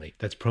instantly.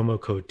 That's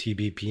promo code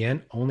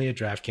TBPN only at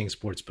DraftKings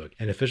Sportsbook,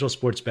 an official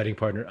sports betting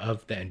partner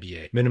of the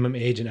NBA. Minimum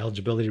age and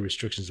eligibility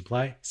restrictions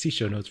apply. See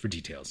show notes for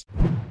details.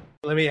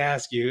 Let me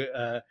ask you,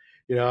 I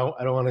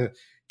don't want to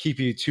keep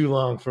you too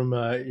long from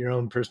your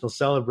own personal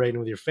celebrating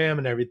with your fam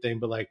and everything,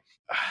 but like,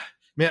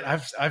 man,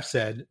 I've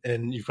said,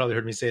 and you've probably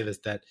heard me say this,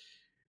 that,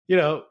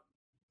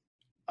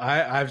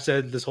 I've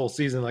said this whole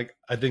season, like,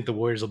 I think the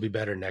Warriors will be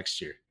better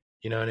next year.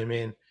 You know what I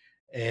mean?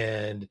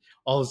 And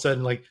all of a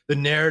sudden, like, the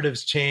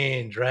narratives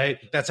change, right?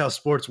 That's how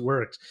sports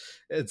works.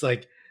 It's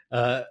like,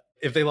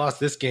 if they lost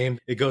this game,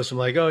 it goes from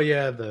like, oh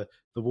yeah, the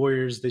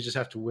Warriors, they just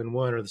have to win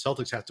one, or the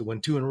Celtics have to win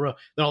two in a row.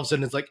 Then all of a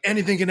sudden it's like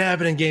anything can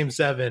happen in game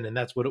 7. And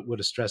that's what it would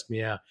have stressed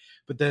me out.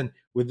 But then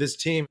with this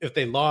team, if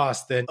they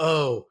lost, then,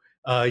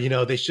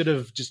 they should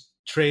have just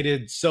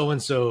traded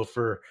so-and-so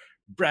for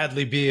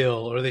Bradley Beal,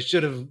 or they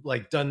should have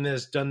like done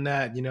this, done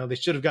that. They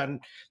should have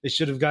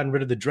gotten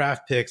rid of the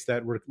draft picks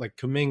that were like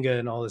Kuminga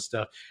and all this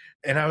stuff.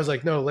 And I was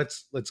like, no,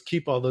 let's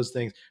keep all those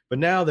things. But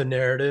now the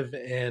narrative,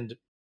 and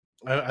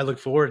I look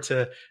forward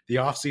to the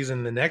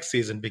offseason, the next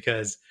season,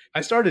 because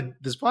I started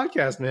this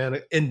podcast, man,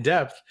 in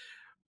depth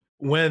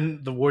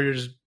when the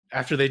Warriors,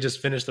 after they just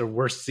finished their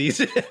worst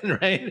season,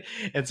 right?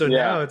 And so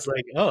now it's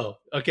like, oh,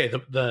 okay,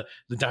 the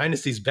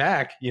dynasty's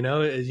back,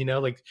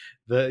 like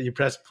you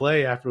press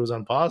play after it was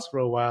on pause for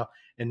a while.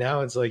 And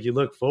now it's like you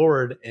look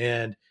forward,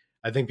 and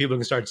I think people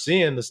can start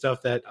seeing the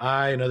stuff that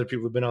I and other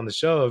people who've been on the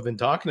show have been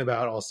talking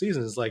about all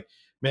season. It's like,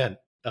 man,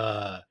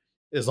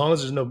 as long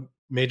as there's no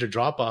major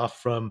drop off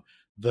from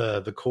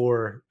the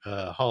core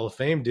Hall of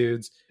Fame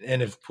dudes,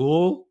 and if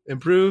Poole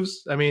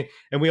improves, I mean,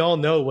 and we all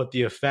know what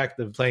the effect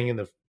of playing in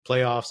the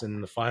playoffs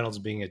and the finals,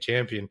 being a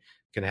champion,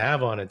 can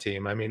have on a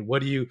team. I mean,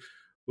 what do you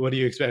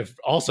expect?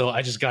 Also,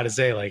 I just got to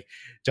say, like,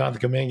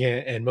 Jonathan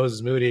Kuminga and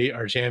Moses Moody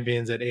are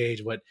champions at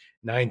age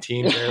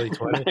 19, barely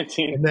 20,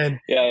 19. And then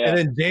and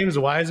then James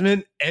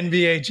Wiseman,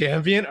 NBA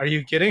champion. Are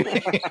you kidding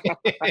me?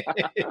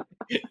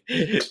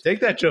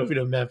 Take that trophy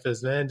to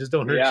Memphis, man. Just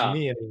don't hurt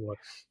me anymore.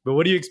 But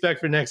what do you expect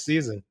for next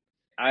season?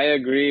 I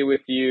agree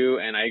with you,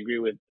 and I agree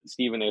with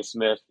Stephen A.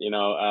 Smith.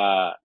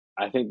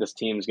 I think this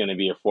team is going to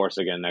be a force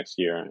again next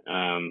year.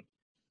 I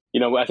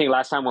think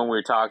last time when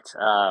we talked,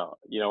 I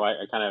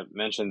kind of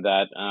mentioned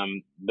that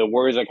the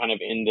Warriors are kind of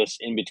in this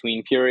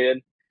in-between period.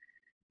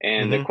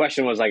 And the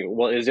question was like,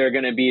 well, is there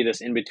going to be this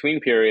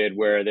in-between period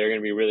where they're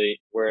going to be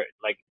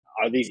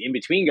are these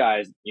in-between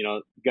guys,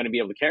 going to be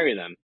able to carry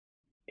them?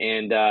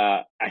 And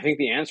I think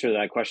the answer to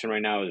that question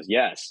right now is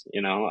yes.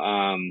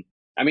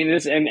 I mean,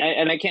 this, and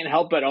I can't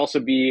help but also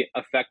be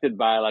affected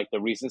by like the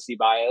recency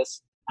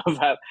bias of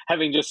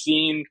having just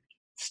seen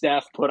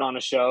Steph put on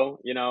a show.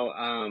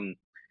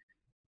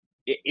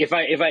 If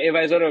I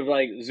sort of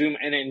like zoom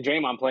and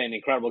Draymond playing an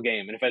incredible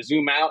game, and if I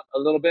zoom out a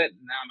little bit,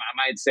 I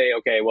might say,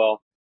 okay,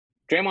 well,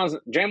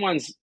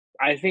 Draymond's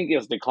I think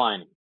is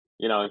declining.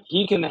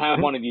 He can have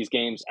one of these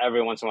games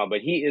every once in a while, but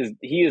he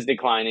is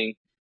declining.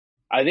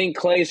 I think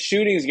Clay's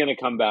shooting is going to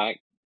come back,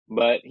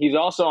 but he's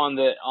also on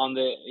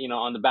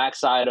the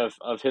backside of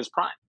his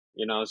prime.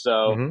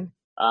 So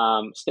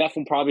Steph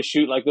will probably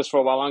shoot like this for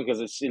a while long because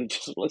it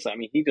just looks.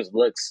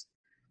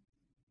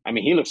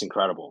 He looks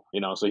incredible.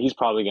 So he's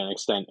probably going to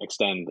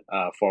extend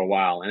for a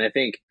while. And I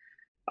think,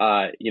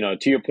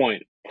 to your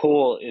point,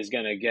 Poole is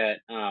going to get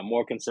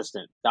more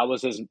consistent. That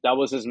was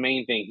his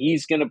main thing.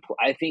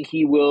 I think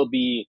he will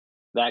be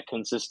that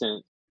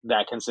consistent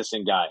guy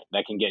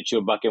that can get you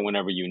a bucket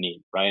whenever you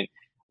need, right?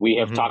 We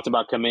have talked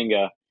about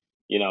Kuminga.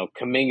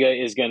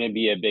 Kuminga is going to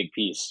be a big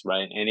piece,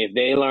 right? And if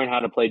they learn how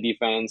to play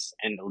defense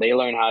and they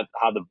learn how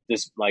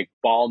this like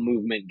ball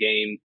movement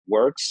game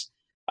works,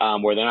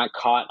 where they're not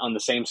caught on the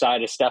same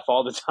side as Steph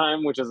all the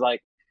time, which is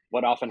like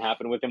what often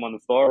happened with him on the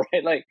floor,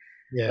 right?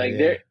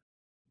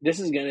 This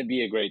is going to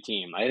be a great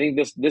team. I think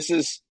this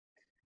is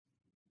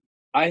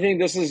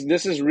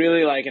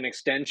really like an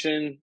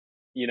extension,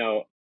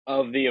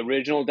 of the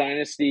original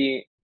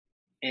dynasty,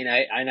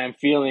 and I'm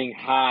feeling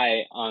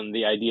high on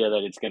the idea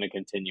that it's going to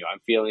continue. I'm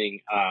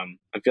feeling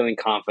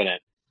confident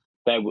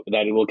that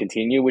it will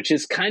continue, which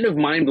is kind of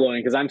mind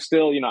blowing because I'm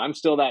still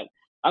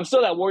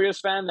that Warriors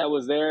fan that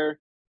was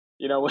there,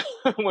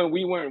 when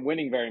we weren't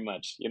winning very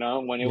much,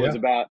 when it was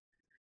about,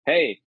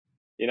 hey,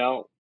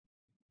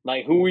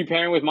 like, who are we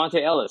pairing with Monte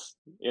Ellis?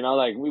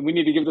 Like, we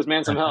need to give this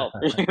man some help.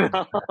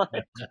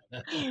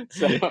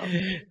 So,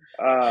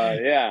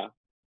 yeah.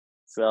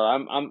 So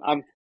I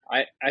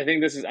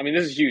think this is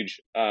huge.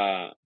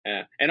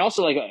 And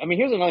also, like,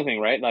 here's another thing,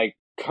 right? Like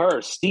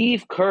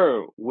Steve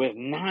Kerr with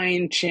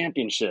 9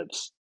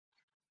 championships,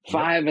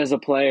 5 as a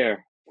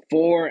player,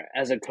 4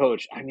 as a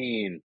coach.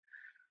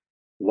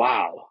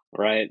 Wow,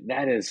 right?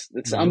 It's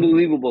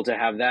unbelievable to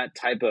have that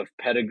type of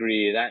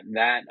pedigree that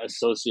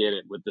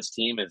associated with this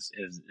team is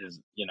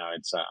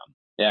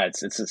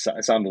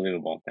it's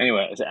unbelievable.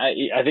 Anyway,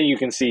 I think you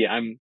can see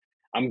I'm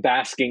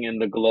basking in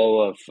the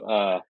glow of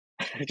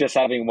just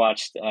having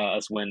watched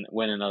us win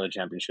another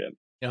championship.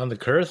 On the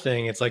Kerr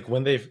thing, it's like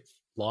when they've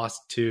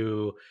lost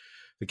to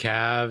the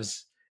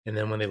Cavs and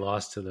then when they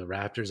lost to the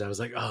Raptors, I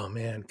was like, oh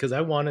man, because I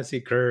want to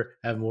see Kerr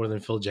have more than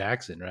Phil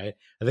Jackson, right?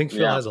 I think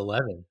Phil has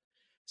 11.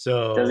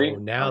 So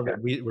now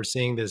that we're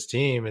seeing this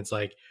team, it's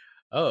like,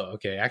 oh,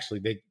 okay,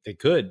 actually they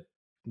could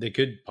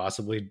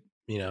possibly,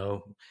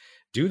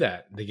 do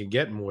that. They could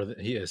get more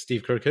than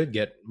Steve Kerr could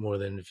get more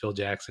than Phil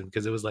Jackson,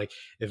 because it was like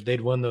if they'd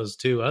won those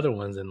 2 other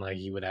ones, then like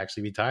he would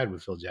actually be tied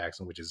with Phil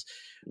Jackson, which is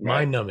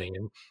mind numbing.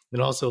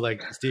 And also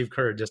like Steve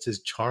Kerr, just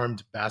his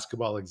charmed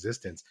basketball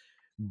existence,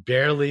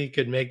 barely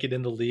could make it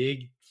in the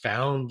league,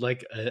 found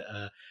like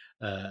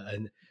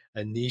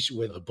a niche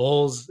with the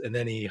Bulls, and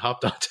then he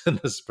hopped onto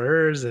the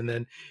Spurs, and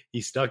then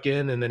he stuck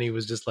in, and then he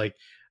was just like,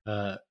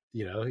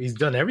 he's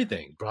done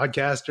everything: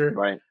 broadcaster,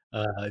 right,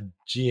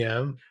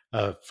 GM,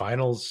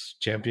 finals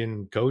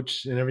champion,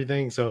 coach, and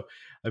everything. So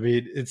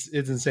it's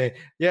insane.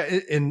 Yeah,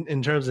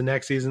 in terms of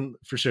next season,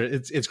 for sure,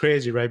 it's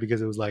crazy, right?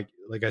 Because it was like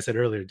I said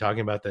earlier,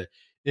 talking about the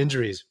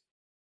injuries.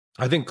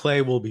 I think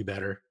Clay will be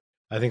better.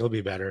 I think he'll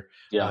be better.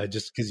 Yeah.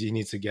 Just because he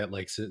needs to get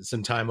like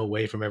some time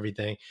away from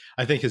everything.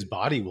 I think his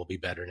body will be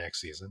better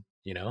next season,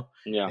 Yeah.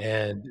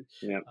 And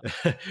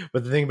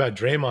but the thing about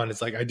Draymond,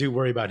 it's like I do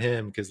worry about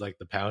him because like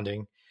the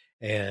pounding,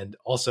 and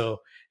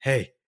also,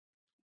 hey,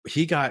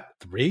 he got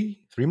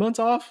three months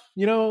off.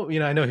 I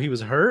know he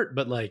was hurt,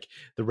 but like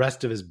the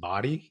rest of his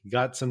body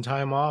got some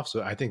time off.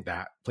 So I think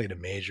that played a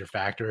major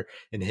factor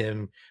in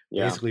him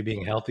basically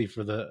being healthy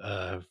for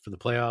the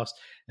playoffs.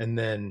 And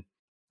then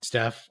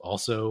Steph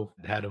also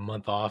had a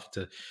month off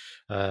to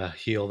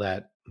heal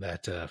that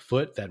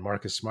foot that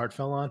Marcus Smart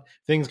fell on.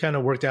 Things kind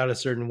of worked out a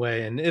certain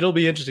way, and it'll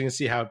be interesting to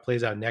see how it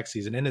plays out next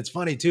season. And it's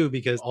funny too,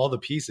 because all the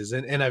pieces,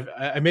 and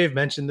I may have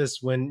mentioned this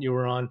when you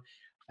were on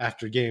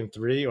after game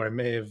 3, or I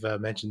may have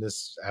mentioned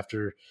this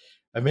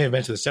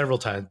several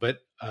times, but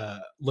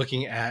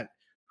looking at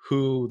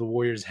who the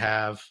Warriors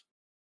have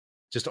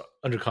just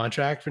under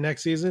contract for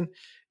next season,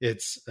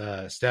 it's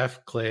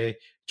Steph, Clay,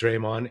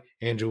 Draymond,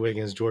 Andrew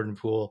Wiggins, Jordan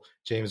Poole,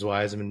 James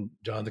Wiseman,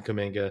 Jonathan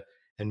Kuminga,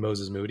 and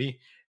Moses Moody.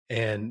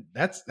 And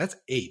that's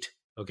 8.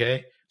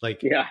 Okay.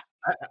 Like,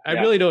 I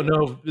really don't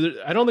know.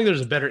 I don't think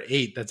there's a better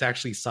 8 that's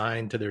actually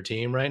signed to their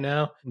team right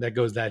now that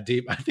goes that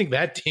deep. I think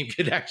that team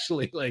could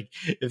actually, like,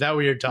 if that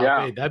were your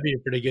top 8, that'd be a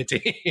pretty good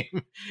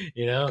team,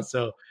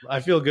 So I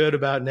feel good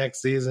about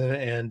next season,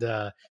 and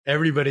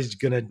everybody's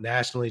going to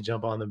nationally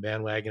jump on the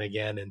bandwagon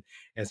again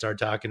and start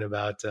talking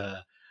about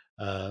the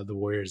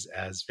Warriors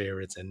as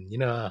favorites. And,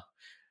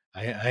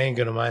 I ain't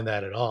going to mind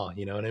that at all.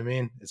 You know what I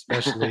mean?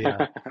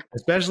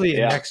 Especially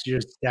in next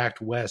year's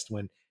stacked West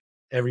when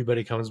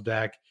everybody comes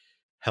back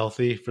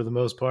healthy for the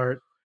most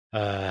part.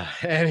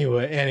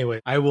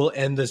 Anyway, I will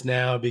end this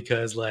now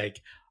because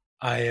like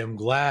I am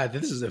glad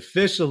this is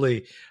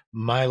officially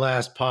my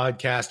last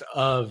podcast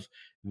of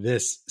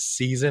this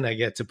season. I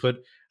get to put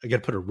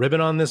a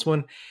ribbon on this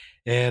one,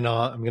 and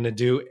I'm going to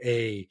do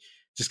a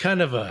just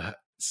kind of a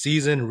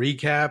season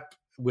recap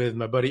with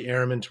my buddy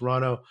Aram in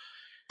Toronto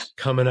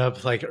coming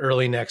up like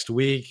early next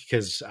week,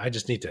 because I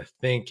just need to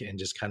think and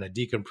just kind of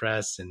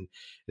decompress, and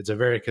it's a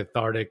very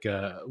cathartic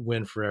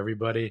win for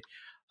everybody.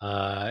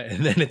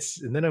 And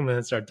then I'm going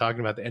to start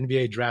talking about the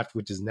NBA draft,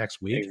 which is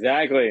next week.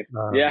 Exactly.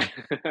 Yeah.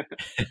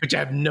 Which I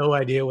have no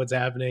idea what's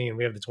happening, and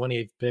we have the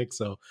 28th pick,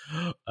 so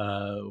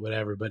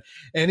whatever. But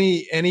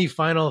any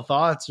final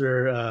thoughts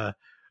or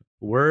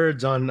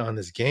words on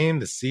this game,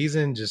 the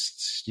season,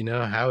 just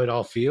how it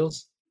all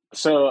feels?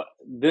 So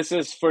this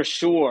is for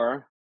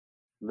sure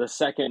the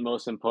second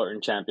most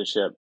important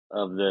championship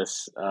of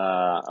this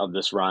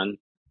run.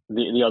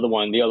 The other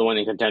one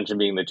in contention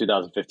being the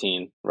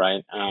 2015,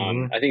 right?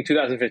 I think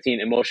 2015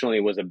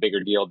 emotionally was a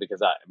bigger deal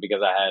because I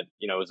had,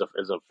 it was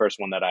the first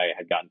one that I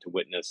had gotten to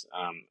witness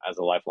as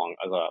a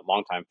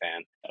longtime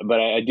fan. But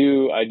I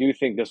do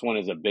think this one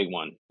is a big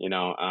one,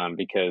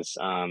 because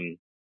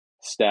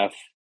Steph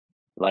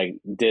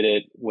did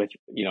it with,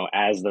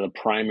 as the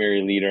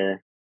primary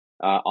leader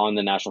on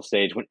the national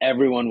stage when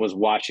everyone was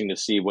watching to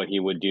see what he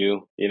would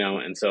do,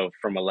 and so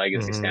from a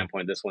legacy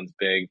standpoint, this one's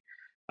big.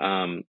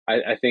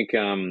 I think,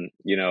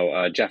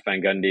 Jeff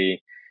Van Gundy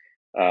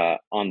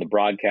on the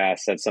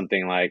broadcast said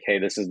something like, hey,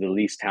 this is the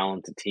least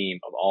talented team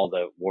of all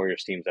the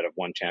Warriors teams that have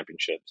won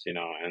championships,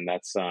 and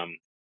that's,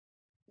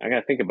 I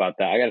got to think about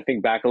that. I got to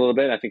think back a little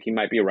bit. I think he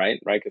might be right?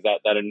 Because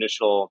that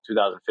initial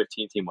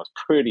 2015 team was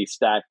pretty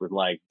stacked with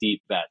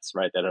deep vets,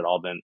 right? That had all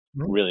been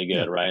really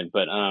good, right?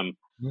 But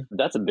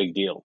that's a big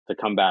deal to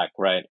come back,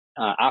 right?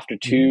 After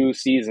 2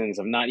 seasons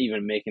of not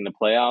even making the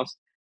playoffs,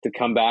 to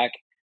come back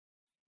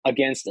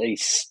against a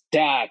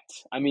stacked,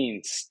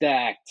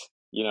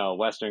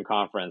 Western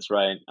Conference,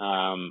 right?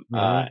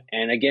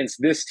 And against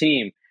this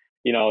team,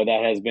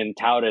 that has been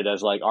touted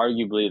as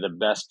arguably the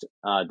best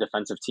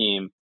defensive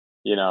team,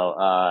 I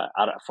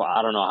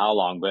don't know how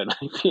long, but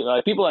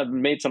people have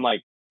made some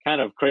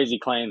kind of crazy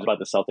claims about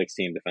the Celtics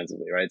team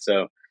defensively, right?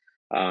 So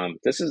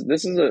this is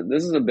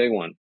a big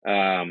one,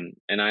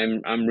 and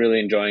I'm really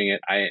enjoying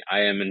it.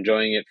 I am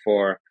enjoying it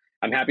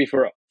I'm happy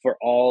for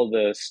all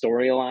the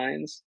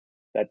storylines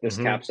that this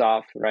caps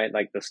off, right?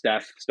 Like the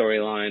Steph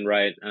storyline,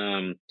 right?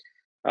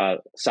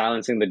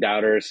 Silencing the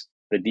doubters,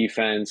 the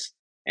defense,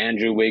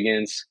 Andrew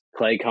Wiggins,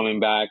 Clay coming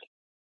back.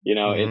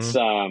 It's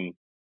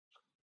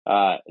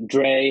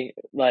Dre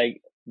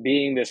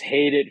being this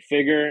hated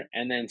figure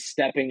and then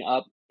stepping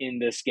up in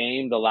this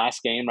game, the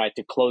last game, right,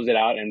 to close it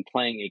out and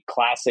playing a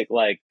classic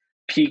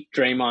peak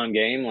Draymond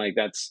game.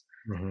 That's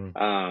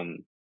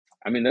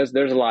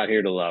there's a lot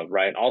here to love,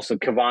 right? Also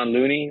Kevon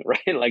Looney,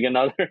 right?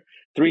 Another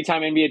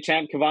 3-time NBA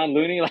champ, Kevon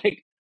Looney.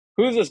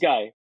 Who's this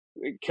guy?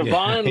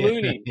 Kevon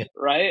Looney,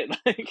 right?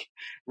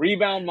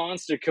 Rebound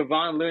monster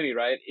Kevon Looney,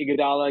 right?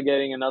 Iguodala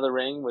getting another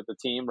ring with the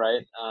team,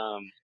 right?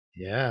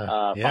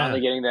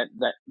 Finally getting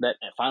that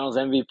Finals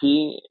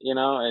MVP.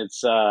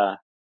 It's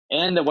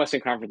and the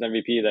Western Conference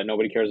MVP that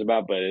nobody cares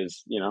about, but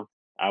is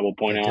I will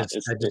point out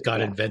that just got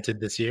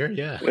invented this year.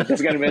 Yeah, it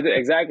just got invented,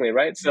 exactly,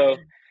 right? So.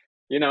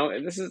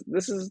 This is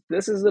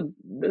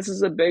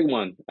a big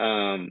one.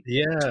 I'm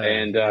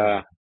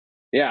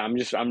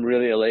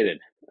really elated.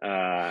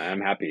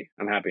 I'm happy.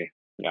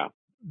 Yeah.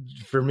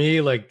 For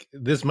me,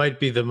 this might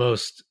be the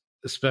most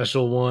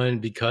special one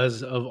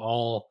because of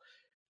all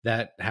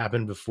that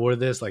happened before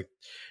this.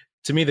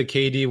 To me, the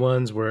KD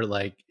ones were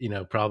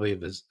probably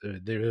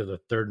they're the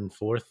third and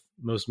fourth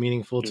most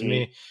meaningful to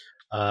me.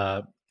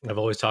 I've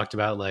always talked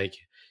about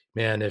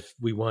man, if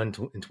we won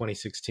in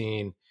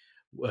 2016,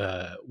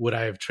 would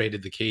I have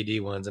traded the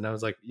KD ones? And I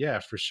was like, yeah,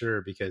 for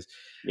sure. Because,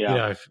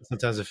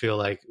 sometimes I feel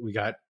like we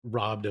got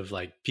robbed of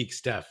peak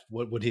Steph.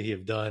 What would he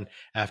have done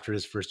after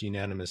his first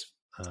unanimous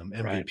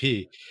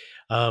MVP,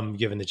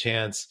 given the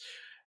chance?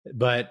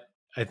 But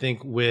I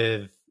think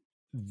with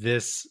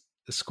this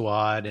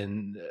squad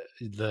and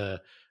the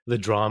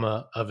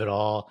drama of it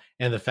all,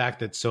 and the fact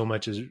that so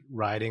much is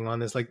riding on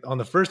this, on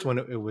the first one,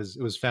 it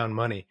was found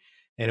money,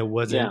 and it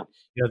wasn't,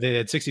 they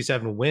had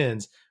 67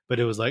 wins, but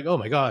it was oh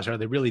my gosh, are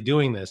they really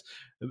doing this?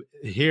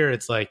 Here,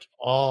 it's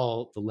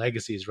all the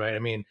legacies, right? I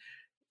mean,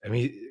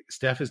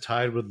 Steph is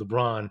tied with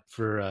LeBron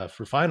for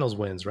finals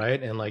wins,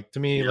 right? And to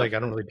me, I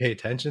don't really pay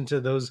attention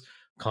to those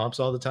comps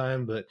all the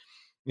time, but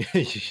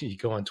you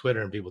go on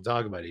Twitter and people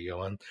talk about it. You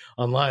go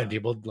online,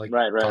 people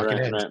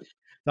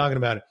talking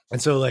about it.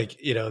 And so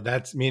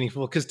that's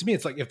meaningful, because to me,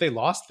 it's if they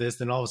lost this,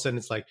 then all of a sudden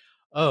it's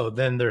oh,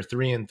 then they're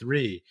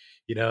 3-3,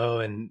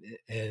 and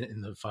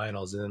in the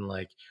finals. And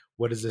then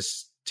what does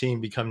this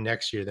team become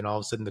next year? Then all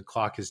of a sudden the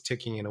clock is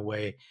ticking in a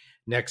way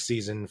next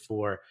season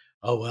for,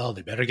 oh, well,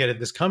 they better get it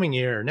this coming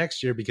year or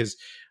next year, because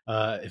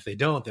if they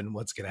don't, then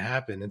what's going to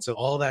happen? And so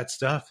all that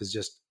stuff is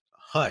just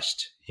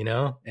hushed,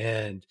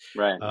 and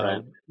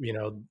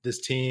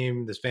this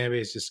team, this fan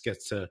base just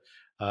gets to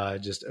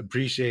just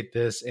appreciate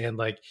this.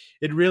 And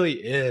it really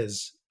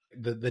is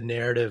the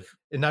narrative,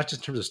 and not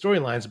just in terms of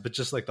storylines, but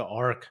just the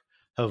arc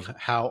of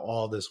how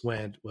all this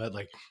went. But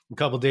like a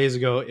couple of days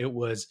ago, it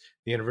was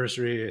the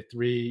anniversary, a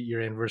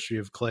 3-year anniversary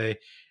of Clay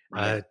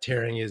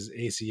tearing his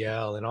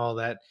ACL and all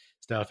that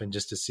stuff. And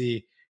just to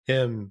see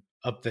him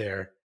up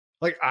there,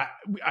 like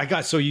I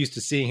got so used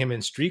to seeing him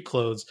in street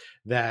clothes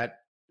that,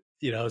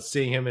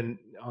 seeing him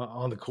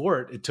on the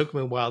court, it took me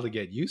a while to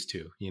get used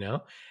to,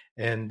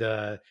 and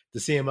to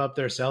see him up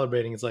there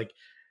celebrating, it's like,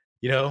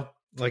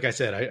 like I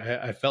said,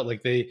 I felt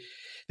like they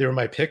were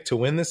my pick to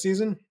win this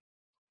season.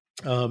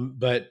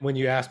 But when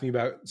you asked me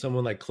about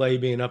someone like Clay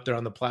being up there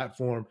on the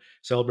platform,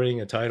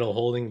 celebrating a title,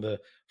 holding the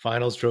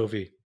finals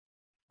trophy,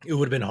 it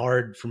would have been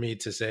hard for me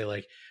to say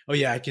like, oh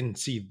yeah, I can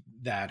see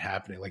that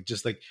happening. Like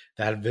just like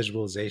that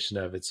visualization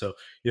of it. So,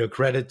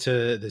 credit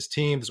to this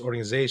team, this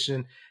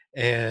organization,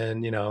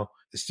 and,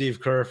 Steve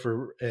Kerr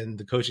and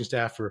the coaching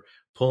staff for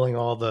pulling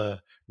all the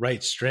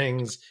right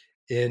strings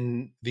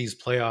in these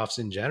playoffs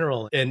in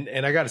general. And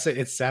I got to say,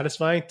 it's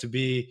satisfying to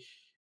be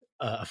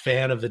a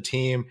fan of the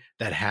team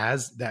that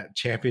has that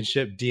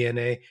championship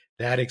DNA,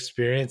 that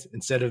experience,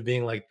 instead of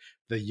being like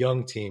the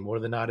young team or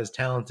the not as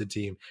talented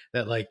team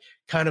that like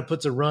kind of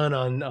puts a run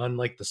on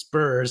like the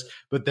Spurs,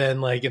 but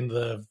then like in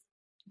the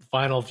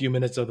final few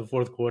minutes of the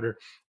fourth quarter,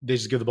 they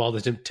just give the ball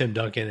to Tim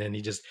Duncan and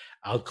he just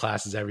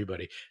outclasses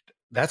everybody.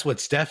 That's what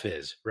Steph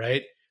is,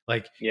 right?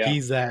 Like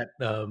he's that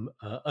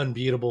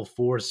unbeatable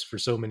force for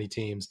so many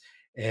teams.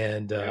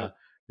 And, now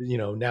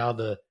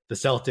the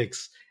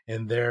Celtics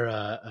and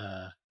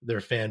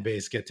their fan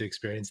base get to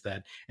experience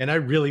that. And I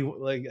really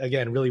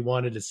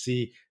wanted to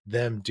see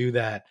them do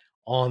that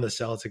on the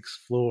Celtics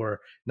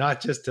floor,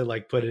 not just to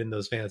like put it in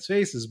those fans'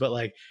 faces, but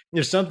like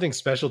there's something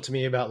special to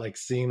me about like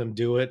seeing them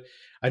do it.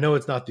 I know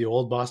it's not the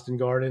old Boston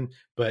Garden,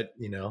 but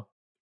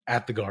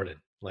at the Garden,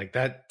 like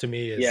that to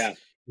me is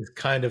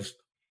kind of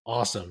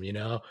awesome.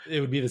 It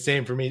would be the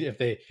same for me if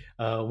they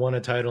won a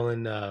title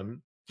in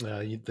the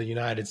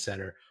United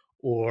Center,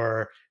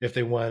 or if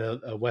they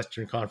won a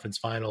Western Conference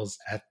Finals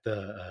at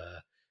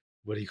the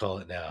what do you call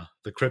it now?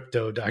 The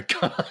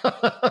crypto.com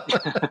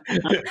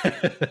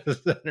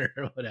center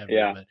or whatever.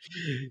 Yeah.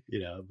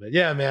 But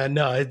yeah, man,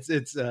 no,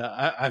 it's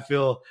I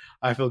feel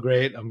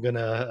great. I'm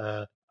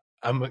gonna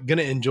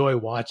enjoy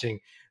watching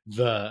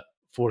the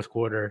fourth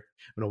quarter.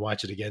 I'm gonna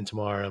watch it again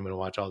tomorrow. I'm gonna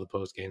watch all the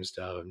post game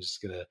stuff. I'm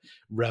just gonna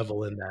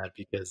revel in that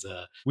because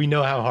we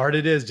know how hard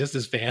it is just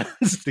as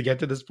fans to get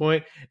to this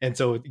point, and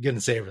so we're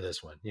gonna savor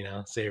this one.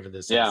 Savor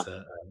this as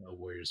a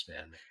Warriors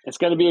fan. It's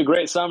gonna be a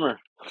great summer,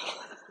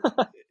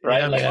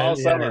 right? Like all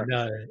summer.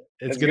 No,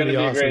 it's gonna be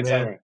awesome, man.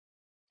 Summer.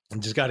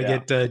 Just got to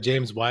get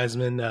James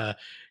Wiseman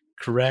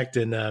correct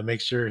and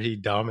make sure he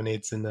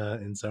dominates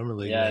in summer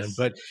league, man.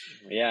 But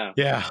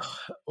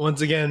once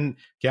again,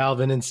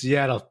 Galvin in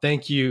Seattle,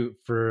 thank you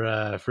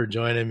for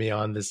joining me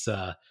on this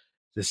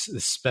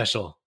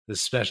special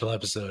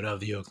episode of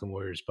the Oakland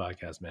Warriors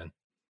podcast, man.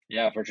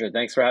 Yeah, for sure.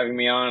 Thanks for having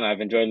me on.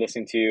 I've enjoyed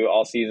listening to you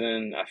all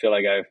season. I feel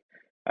like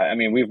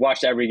we've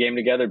watched every game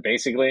together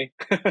basically.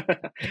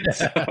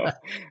 So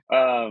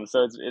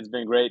it's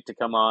been great to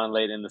come on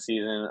late in the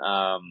season.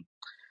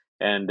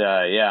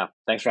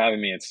 Thanks for having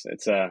me.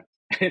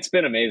 It's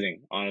been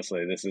amazing,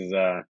 honestly. This is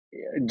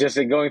just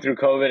going through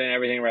COVID and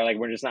everything, right? Like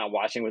we're just not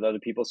watching with other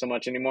people so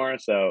much anymore.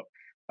 So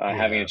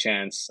having a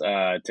chance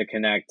to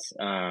connect,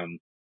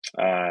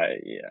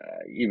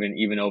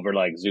 even over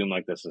like Zoom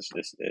like this is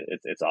just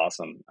it's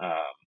awesome.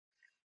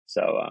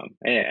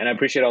 And I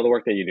appreciate all the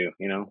work that you do.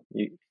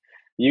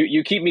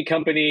 You keep me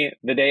company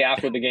the day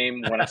after the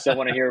game when I still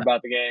want to hear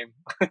about the game,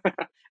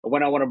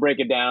 when I want to break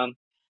it down.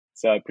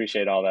 So I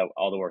appreciate all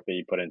the work that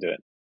you put into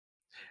it.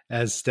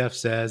 As Steph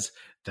says,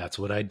 that's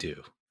what I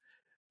do.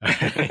 All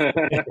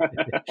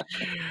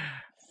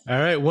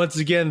right. Once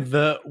again,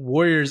 the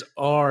Warriors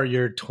are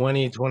your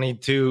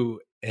 2022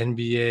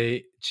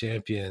 NBA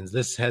champions.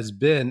 This has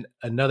been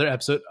another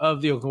episode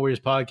of the Oakland Warriors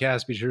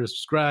podcast. Be sure to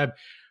subscribe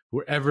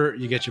wherever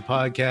you get your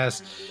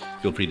podcasts.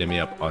 Feel free to hit me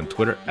up on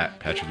Twitter at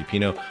Patrick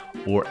Upino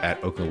or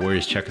at Oakland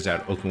Warriors. Check us out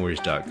at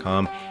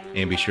oaklandwarriors.com,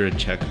 and be sure to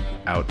check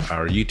out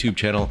our YouTube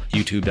channel,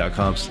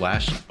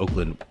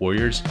 youtube.com/Oakland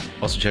Warriors.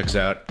 Also check us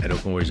out at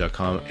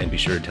oaklandwarriors.com, and be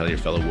sure to tell your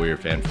fellow Warrior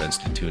fan friends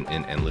to tune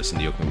in and listen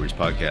to the Oakland Warriors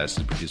podcast.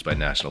 It's produced by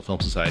National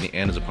Film Society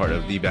and is a part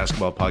of the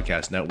Basketball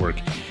Podcast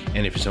Network.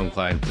 And if you're so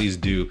inclined, please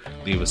do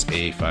leave us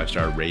a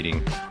 5-star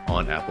rating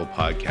on Apple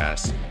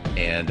Podcasts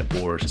and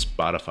or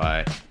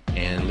Spotify,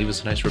 and leave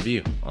us a nice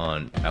review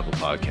on Apple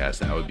Podcasts.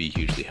 That would be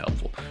hugely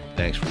helpful.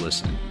 Thanks for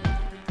listening.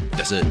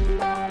 That's it.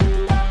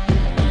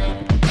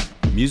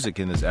 Music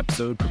in this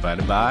episode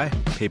provided by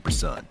Paper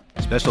Sun.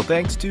 Special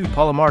thanks to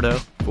Paul Amardo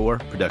for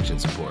production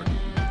support.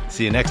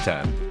 See you next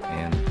time,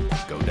 and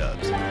go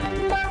Dubs.